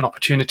makes it an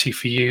opportunity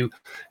for you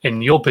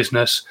in your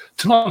business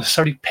to not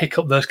necessarily pick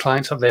up those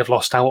clients that they've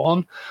lost out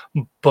on,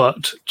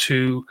 but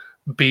to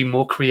be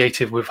more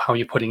creative with how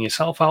you're putting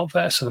yourself out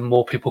there, so the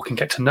more people can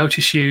get to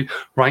notice you.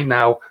 Right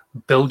now,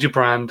 build your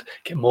brand,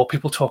 get more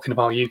people talking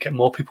about you, get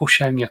more people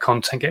sharing your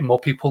content, get more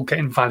people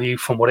getting value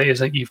from what it is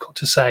that you've got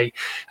to say.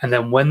 And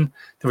then when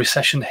the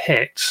recession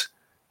hits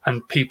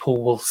and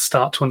people will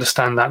start to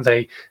understand that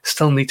they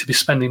still need to be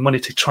spending money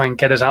to try and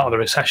get us out of the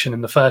recession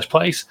in the first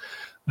place,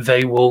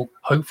 they will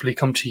hopefully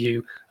come to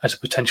you as a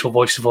potential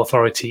voice of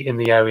authority in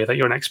the area that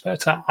you're an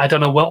expert at. I don't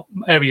know what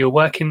area you're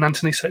working in,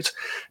 Anthony, so it's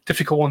a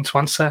difficult one to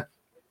answer.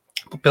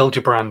 But build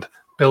your brand,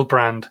 build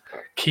brand,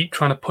 keep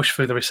trying to push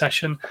through the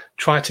recession,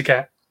 try to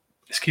get,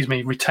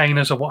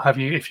 retainers or what have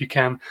you, if you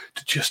can,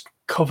 to just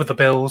cover the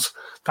bills,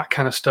 that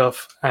kind of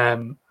stuff.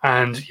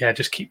 And yeah,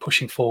 just keep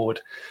pushing forward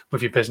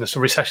with your business. The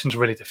recession's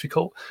really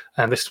difficult.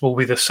 And this will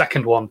be the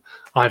second one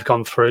I've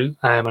gone through.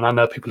 And I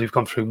know people who've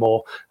gone through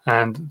more,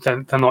 and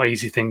they're not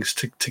easy things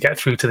to get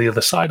through to the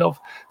other side of.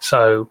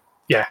 So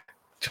yeah,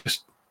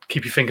 just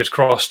keep your fingers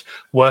crossed,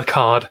 work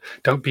hard,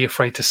 don't be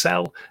afraid to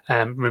sell.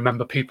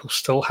 Remember, people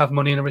still have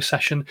money in a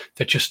recession.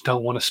 They just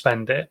don't want to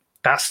spend it.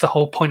 That's the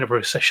whole point of a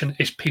recession,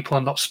 is people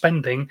are not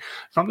spending,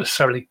 not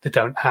necessarily they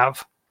don't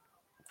have.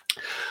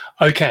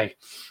 Okay,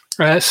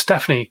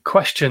 Stephanie,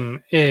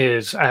 question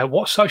is,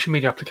 what social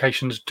media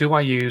applications do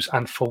I use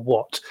and for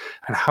what?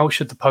 And how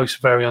should the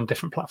posts vary on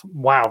different platforms?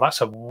 Wow,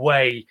 that's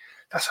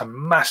a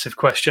massive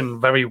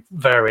question, very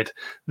varied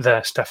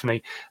there,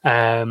 Stephanie.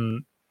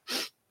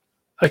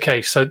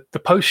 Okay, so the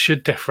posts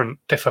should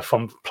differ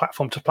from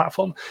platform to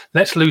platform.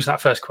 Let's lose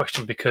that first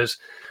question, because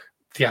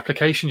the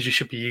applications you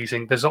should be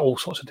using, there's all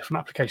sorts of different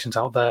applications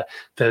out there.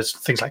 There's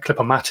things like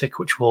Clipomatic,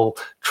 which will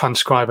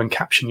transcribe and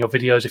caption your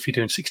videos if you're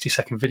doing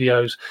 60-second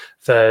videos.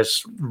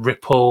 There's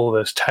Ripple,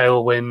 there's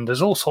Tailwind,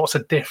 there's all sorts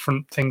of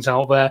different things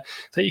out there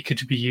that you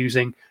could be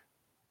using.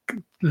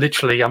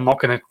 Literally, I'm not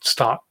going to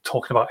start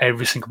talking about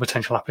every single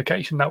potential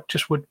application. That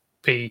just would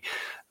be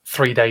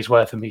 3 days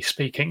worth of me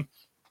speaking.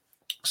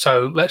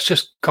 So let's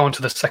just go on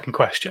to the second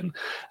question,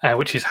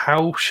 which is,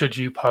 how should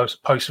you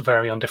post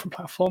vary on different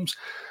platforms?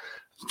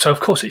 So,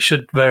 of course, it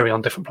should vary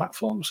on different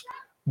platforms.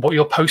 What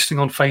you're posting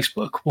on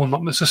Facebook will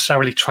not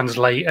necessarily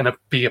translate and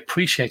be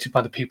appreciated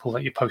by the people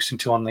that you're posting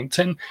to on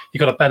LinkedIn. You've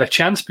got a better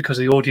chance because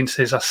the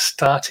audiences are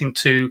starting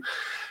to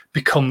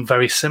become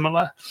very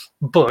similar,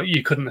 but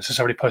you couldn't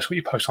necessarily post what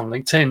you post on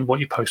LinkedIn,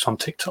 what you post on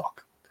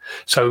TikTok.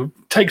 So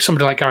take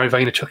somebody like Gary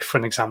Vaynerchuk for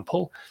an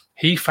example.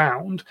 He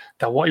found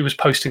that what he was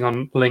posting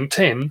on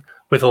LinkedIn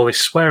with all this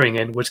swearing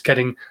in was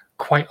getting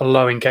quite a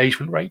low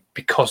engagement rate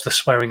because the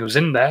swearing was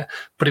in there,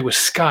 but it was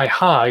sky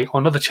high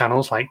on other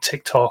channels like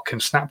TikTok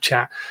and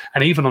Snapchat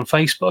and even on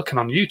Facebook and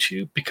on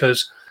YouTube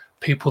because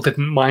people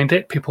didn't mind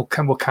it. People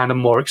were kind of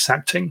more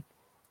accepting.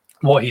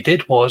 What he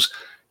did was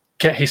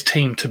get his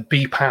team to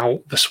beep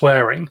out the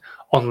swearing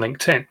on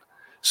LinkedIn.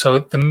 So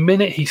the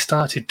minute he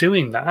started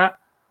doing that,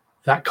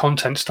 that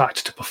content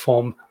started to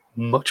perform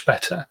much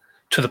better,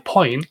 to the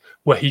point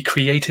where he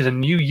created a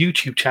new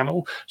YouTube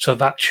channel so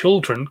that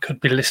children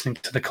could be listening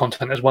to the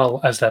content as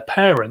well as their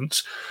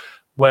parents,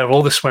 where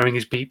all the swearing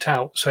is beeped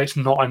out. So it's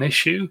not an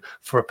issue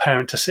for a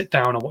parent to sit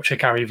down and watch a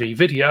Gary Vee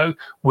video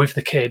with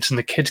the kids, and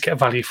the kids get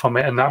value from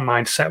it and that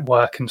mindset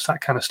work and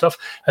that kind of stuff,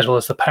 as well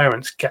as the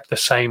parents get the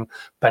same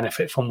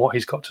benefit from what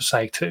he's got to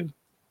say too.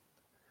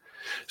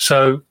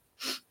 So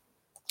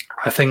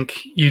I think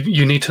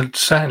you need to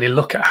certainly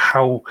look at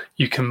how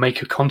you can make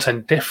your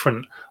content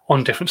different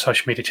on different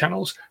social media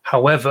channels.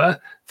 However,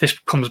 this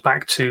comes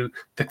back to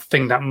the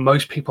thing that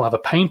most people have a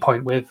pain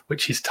point with,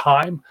 which is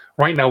time.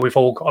 Right now, we've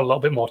all got a little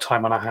bit more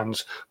time on our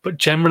hands, but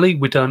generally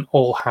we don't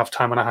all have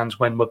time on our hands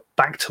when we're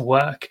back to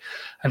work.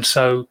 And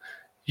so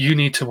you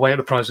need to weigh up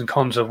the pros and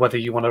cons of whether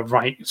you want to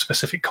write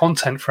specific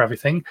content for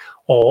everything,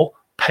 or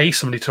pay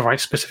somebody to write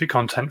specific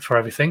content for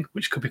everything,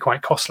 which could be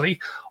quite costly,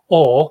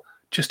 or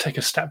just take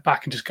a step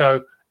back and just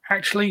go,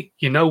 actually,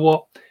 you know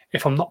what?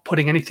 If I'm not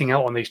putting anything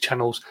out on these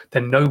channels,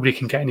 then nobody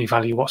can get any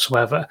value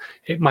whatsoever.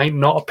 It might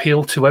not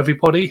appeal to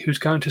everybody who's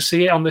going to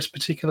see it on this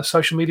particular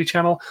social media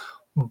channel,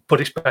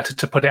 but it's better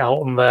to put it out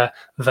on there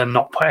than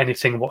not put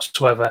anything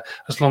whatsoever,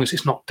 as long as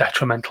it's not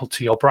detrimental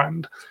to your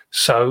brand.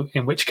 So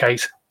in which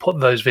case, put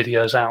those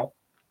videos out.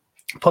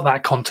 Put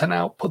that content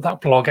out, put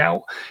that blog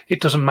out.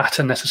 It doesn't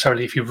matter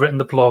necessarily if you've written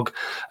the blog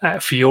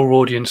for your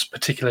audience,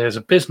 particularly as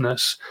a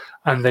business,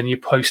 and then you're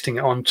posting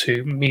it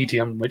onto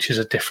Medium, which is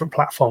a different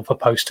platform for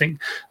posting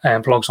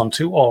blogs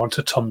onto, or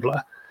onto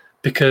Tumblr,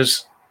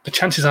 because the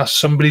chances are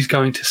somebody's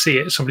going to see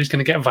it, somebody's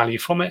going to get value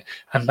from it,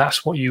 and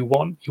that's what you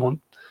want. You want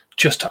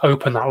just to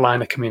open that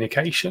line of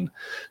communication.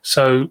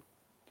 So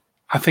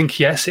I think,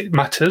 yes, it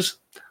matters,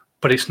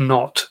 but it's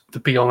not the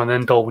be-all and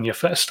end-all when you're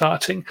first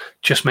starting.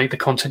 Just make the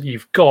content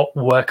you've got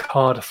work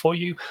harder for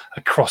you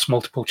across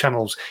multiple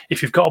channels.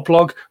 If you've got a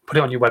blog, put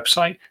it on your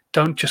website.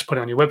 Don't just put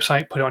it on your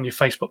website, put it on your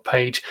Facebook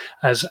page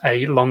as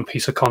a long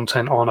piece of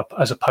content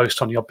as a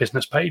post on your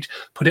business page.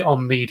 Put it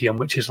on Medium,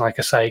 which is, like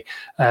I say,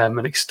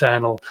 an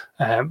external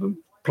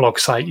blog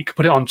site. You could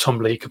put it on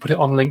Tumblr, you could put it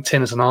on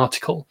LinkedIn as an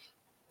article.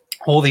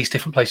 All these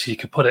different places you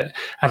could put it.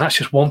 And that's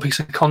just one piece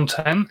of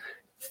content,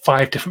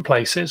 5 different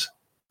places.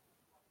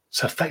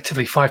 So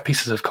effectively 5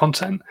 pieces of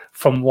content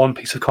from one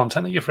piece of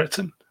content that you've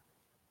written.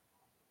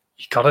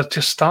 You got to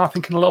just start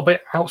thinking a little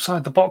bit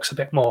outside the box a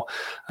bit more,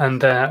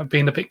 and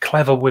being a bit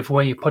clever with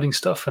where you're putting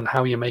stuff and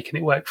how you're making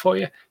it work for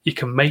you. You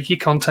can make your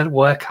content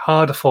work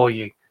harder for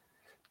you.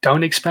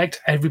 Don't expect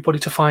everybody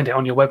to find it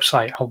on your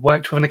website. I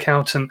worked with an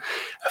accountant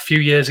a few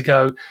years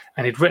ago,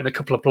 and he'd written a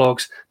couple of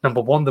blogs. Number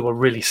one, they were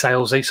really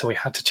salesy, so we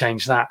had to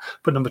change that.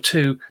 But number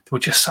two, they were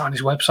just on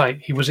his website.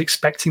 He was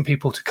expecting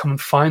people to come and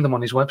find them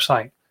on his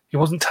website. He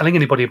wasn't telling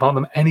anybody about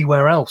them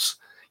anywhere else.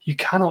 You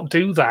cannot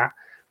do that.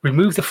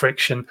 Remove the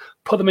friction,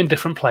 put them in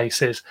different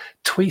places,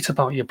 tweet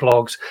about your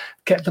blogs,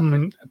 get them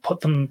in,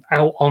 put them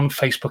out on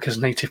Facebook as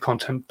native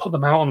content, put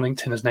them out on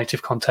LinkedIn as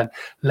native content.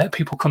 Let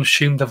people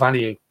consume the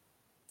value.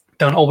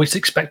 Don't always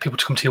expect people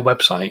to come to your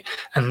website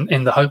and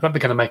in the hope that they're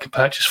going to make a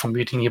purchase from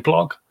reading your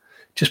blog.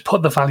 Just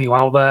put the value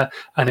out there,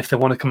 and if they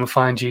want to come and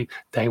find you,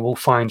 they will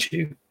find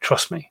you.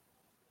 Trust me.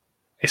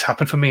 It's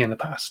happened for me in the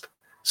past,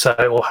 so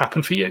it will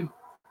happen for you.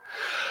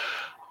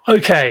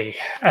 Okay,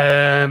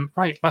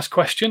 right, last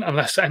question,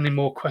 unless any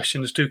more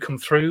questions do come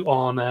through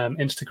on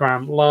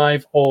Instagram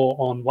Live or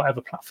on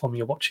whatever platform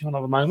you're watching on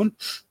at the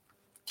moment.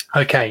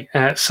 Okay,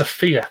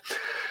 Sophia,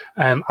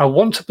 I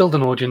want to build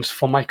an audience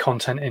for my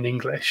content in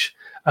English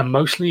and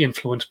mostly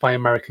influenced by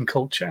American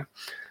culture.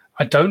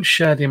 I don't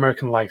share the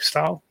American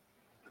lifestyle.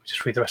 Let me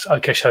just read the rest.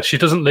 Okay, so she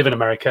doesn't live in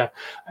America,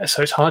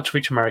 so it's hard to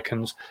reach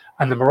Americans,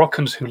 and the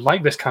Moroccans who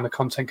like this kind of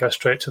content go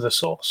straight to the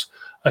source.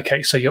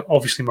 Okay, so you're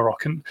obviously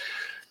Moroccan.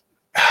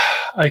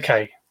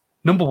 Okay,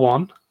 number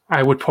one,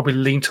 I would probably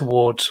lean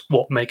towards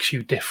what makes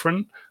you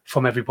different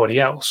from everybody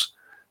else.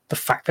 The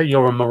fact that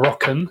you're a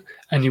Moroccan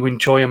and you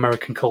enjoy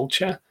American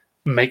culture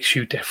makes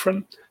you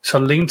different. So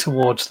lean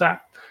towards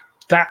that.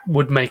 That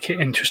would make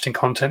it interesting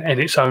content in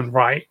its own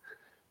right.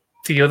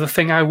 The other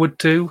thing I would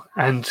do,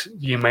 and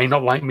you may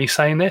not like me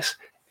saying this,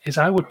 is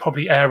I would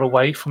probably err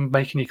away from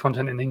making your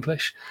content in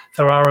English.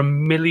 There are a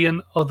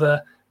million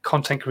other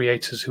content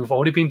creators who've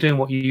already been doing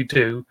what you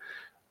do,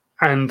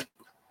 and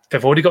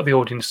they've already got the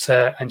audience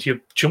there, and you're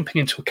jumping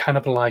into a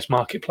cannibalized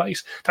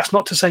marketplace. That's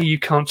not to say you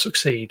can't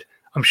succeed.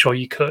 I'm sure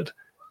you could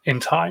in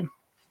time,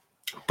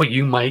 but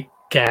you might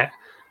get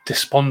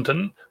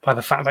despondent by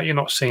the fact that you're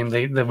not seeing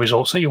the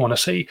results that you want to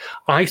see.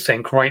 I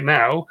think right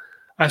now,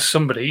 as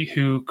somebody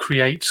who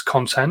creates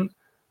content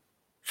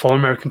for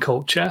American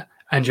culture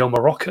and you're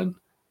Moroccan,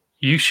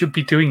 you should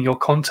be doing your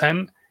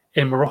content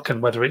in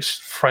Moroccan, whether it's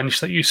French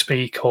that you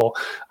speak or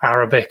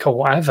Arabic or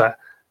whatever.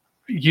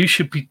 You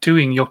should be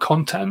doing your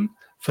content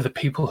for the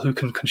people who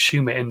can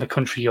consume it in the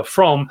country you're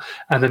from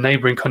and the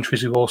neighboring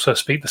countries who also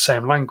speak the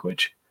same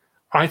language.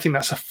 I think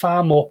that's a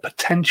far more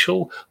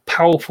potential,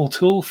 powerful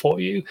tool for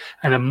you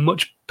and a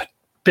much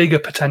bigger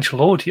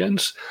potential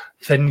audience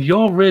than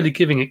you're really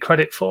giving it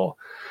credit for.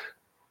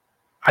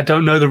 I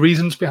don't know the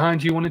reasons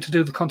behind you wanting to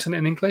do the content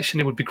in English,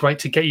 and it would be great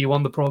to get you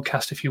on the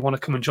broadcast if you want to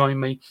come and join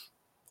me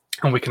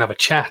and we can have a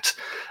chat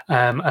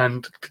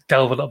and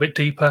delve a little bit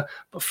deeper.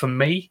 But for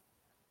me,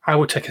 I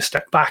would take a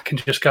step back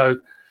and just go,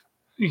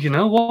 you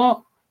know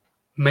what?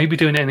 Maybe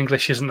doing it in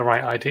English isn't the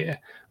right idea.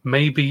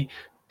 Maybe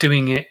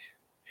doing it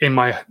in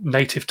my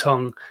native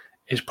tongue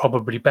is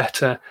probably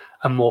better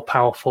and more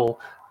powerful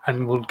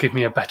and will give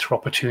me a better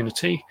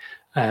opportunity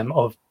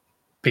of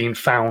being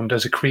found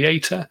as a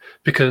creator,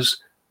 because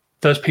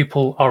those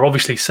people are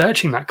obviously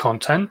searching that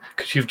content,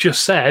 because you've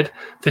just said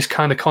this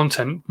kind of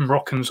content,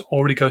 Moroccans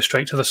already go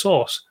straight to the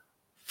source.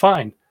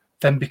 Fine,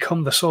 then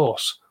become the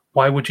source.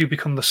 Why would you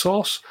become the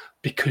source?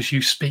 Because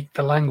you speak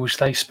the language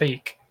they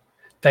speak.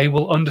 They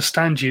will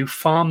understand you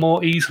far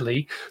more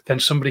easily than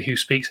somebody who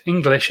speaks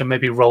English and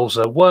maybe rolls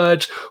their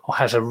words or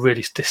has a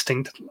really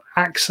distinct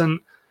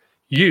accent.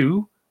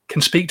 You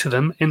can speak to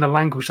them in the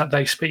language that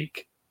they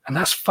speak, and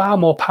that's far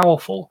more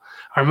powerful.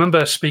 I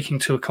remember speaking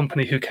to a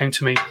company who came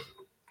to me,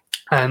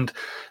 and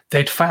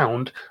they'd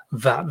found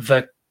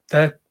that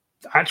their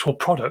actual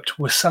product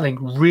was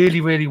selling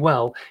really, really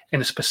well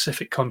in a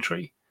specific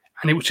country.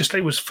 And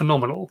it was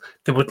phenomenal.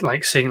 They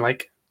were seeing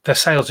their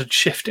sales had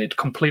shifted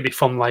completely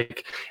from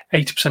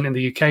 80% in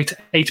the UK to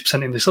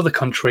 80% in this other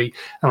country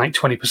and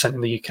 20%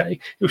 in the UK.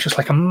 It was just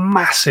a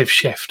massive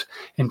shift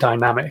in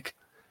dynamic.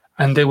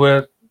 And they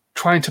were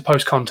trying to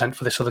post content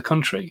for this other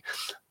country,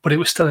 but it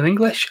was still in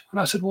English. And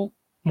I said, well,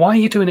 why are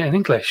you doing it in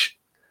English?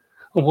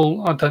 Oh,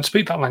 well, I don't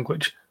speak that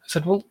language. I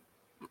said, well,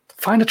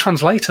 find a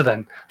translator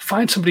then.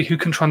 Find somebody who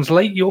can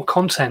translate your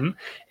content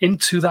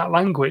into that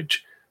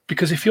language.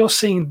 Because if you're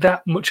seeing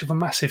that much of a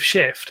massive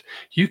shift,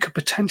 you could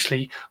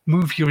potentially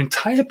move your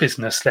entire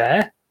business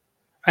there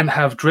and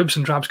have dribs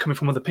and drabs coming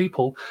from other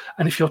people.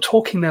 And if you're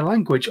talking their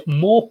language,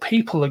 more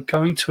people are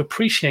going to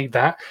appreciate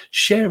that,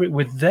 share it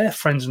with their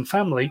friends and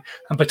family,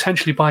 and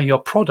potentially buy your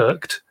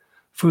product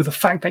through the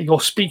fact that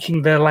you're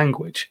speaking their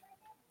language.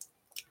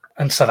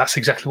 And so that's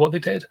exactly what they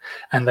did.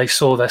 And they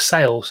saw their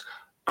sales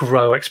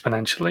grow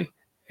exponentially.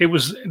 It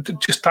was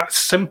just that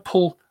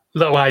simple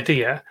little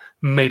idea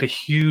made a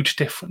huge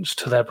difference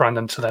to their brand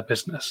and to their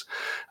business.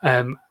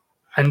 And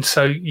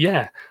so,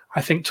 yeah,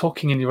 I think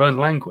talking in your own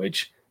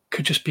language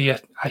could just be a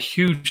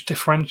huge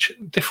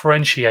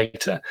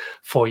differentiator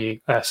for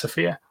you,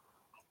 Sophia.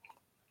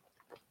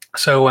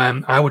 So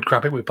I would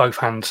grab it with both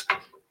hands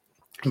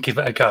and give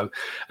it a go.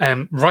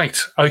 Right,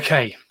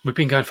 okay, we've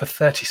been going for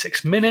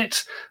 36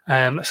 minutes.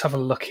 Let's have a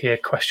look here.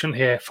 Question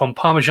here from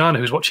Parmigiana,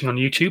 who's watching on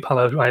YouTube.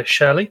 Hello,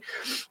 Shirley.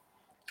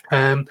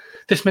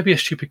 This may be a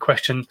stupid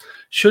question.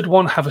 Should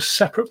one have a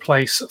separate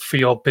place for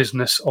your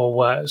business or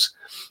wares?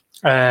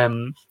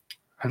 And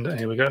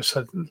here we go.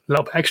 So a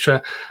little bit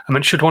extra. I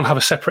meant, should one have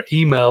a separate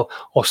email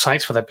or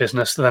sites for their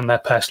business than their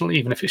personal,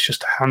 even if it's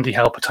just a handy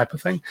helper type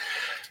of thing?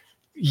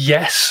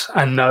 Yes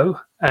and no.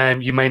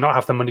 You may not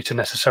have the money to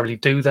necessarily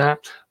do that,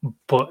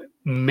 but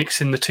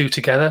mixing the two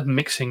together,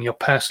 mixing your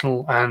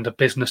personal and a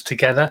business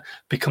together,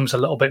 becomes a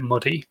little bit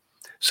muddy.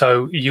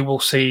 So you will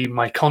see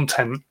my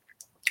content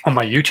on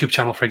my YouTube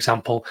channel, for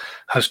example,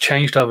 has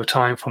changed over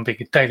time from being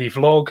a daily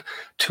vlog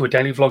to a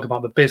daily vlog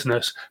about the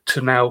business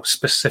to now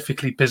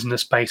specifically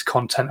business-based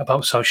content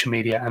about social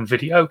media and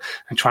video,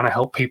 and trying to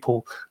help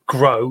people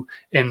grow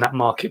in that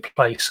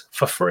marketplace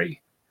for free.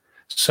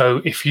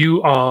 So if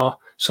you are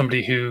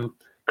somebody who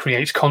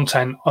creates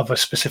content of a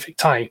specific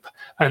type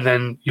and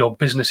then your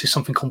business is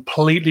something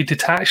completely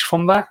detached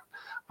from that,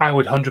 I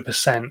would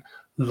 100%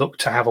 look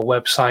to have a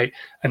website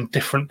and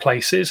different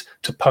places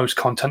to post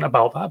content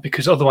about that,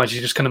 because otherwise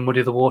you're just going to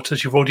muddy the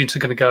waters. Your audience are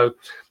going to go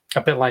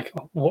a bit like,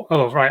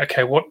 oh, right,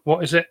 okay,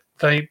 what is it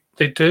they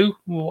do?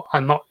 Well,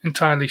 I'm not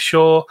entirely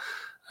sure.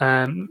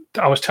 I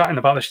was chatting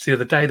about this the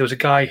other day. There was a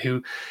guy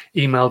who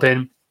emailed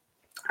in,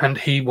 and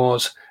he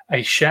was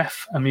a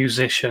chef, a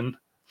musician,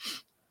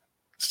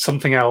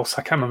 something else.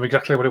 I can't remember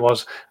exactly what it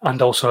was.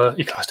 And also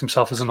he classed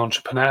himself as an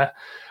entrepreneur.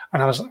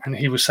 And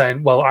he was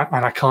saying, well,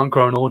 I can't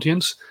grow an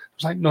audience. I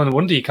was like, no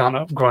wonder you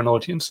can't grow an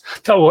audience.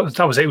 That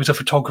was it. He was a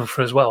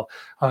photographer as well.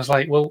 I was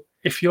like, well,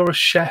 if you're a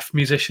chef,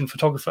 musician,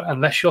 photographer,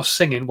 unless you're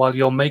singing while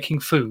you're making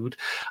food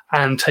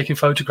and taking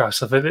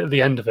photographs of it at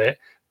the end of it,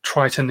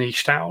 try to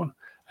niche down.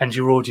 And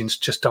your audience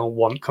just don't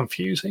want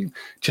confusing.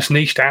 Just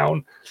niche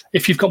down.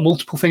 If you've got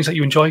multiple things that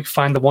you enjoy,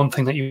 find the one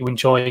thing that you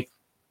enjoy,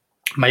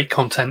 make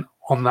content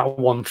on that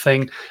one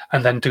thing,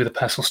 and then do the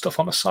personal stuff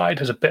on the side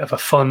as a bit of a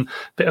fun,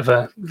 bit of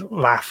a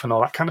laugh and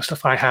all that kind of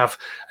stuff. I have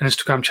an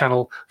Instagram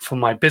channel for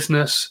my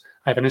business.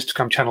 I have an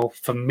Instagram channel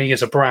for me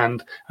as a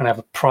brand, and I have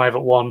a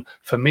private one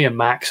for me and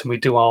Max, and we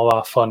do all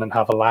our fun and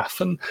have a laugh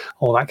and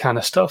all that kind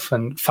of stuff,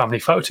 and family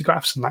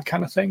photographs and that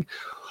kind of thing.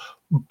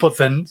 but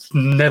then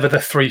never the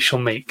three shall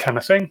meet kind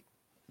of thing.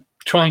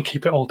 Try and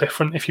keep it all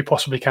different if you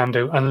possibly can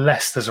do,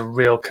 unless there's a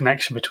real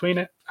connection between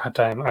it.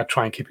 I'd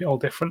try and keep it all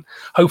different.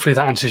 Hopefully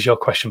that answers your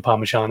question,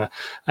 Parmigiana,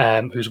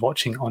 who's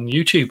watching on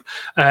YouTube.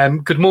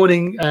 Good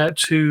morning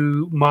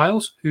to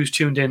Miles, who's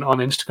tuned in on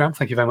Instagram.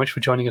 Thank you very much for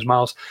joining us,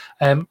 Miles.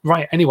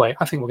 Right, anyway,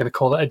 I think we're going to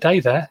call it a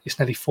day there. It's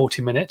nearly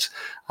 40 minutes,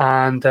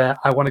 and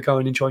I want to go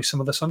and enjoy some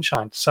of the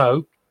sunshine.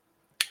 So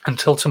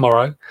until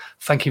tomorrow,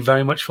 thank you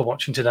very much for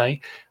watching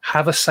today.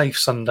 Have a safe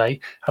Sunday.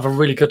 Have a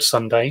really good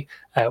Sunday,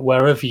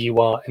 wherever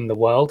you are in the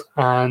world.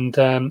 And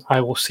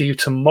I will see you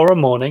tomorrow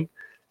morning,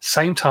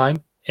 same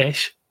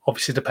time-ish.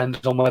 Obviously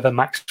depends on whether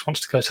Max wants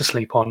to go to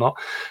sleep or not.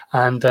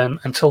 And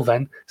until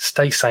then,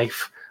 stay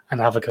safe and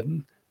have a good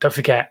one. Don't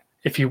forget,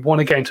 if you want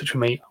to get in touch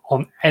with me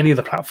on any of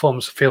the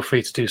platforms, feel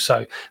free to do so.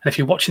 And if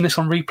you're watching this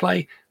on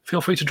replay,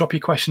 feel free to drop your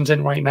questions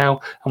in right now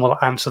and we'll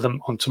answer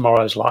them on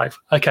tomorrow's live.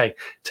 Okay,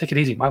 take it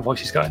easy. My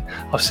voice is going.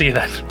 I'll see you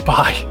then.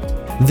 Bye.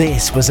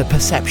 This was a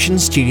Perception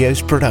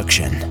Studios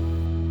production.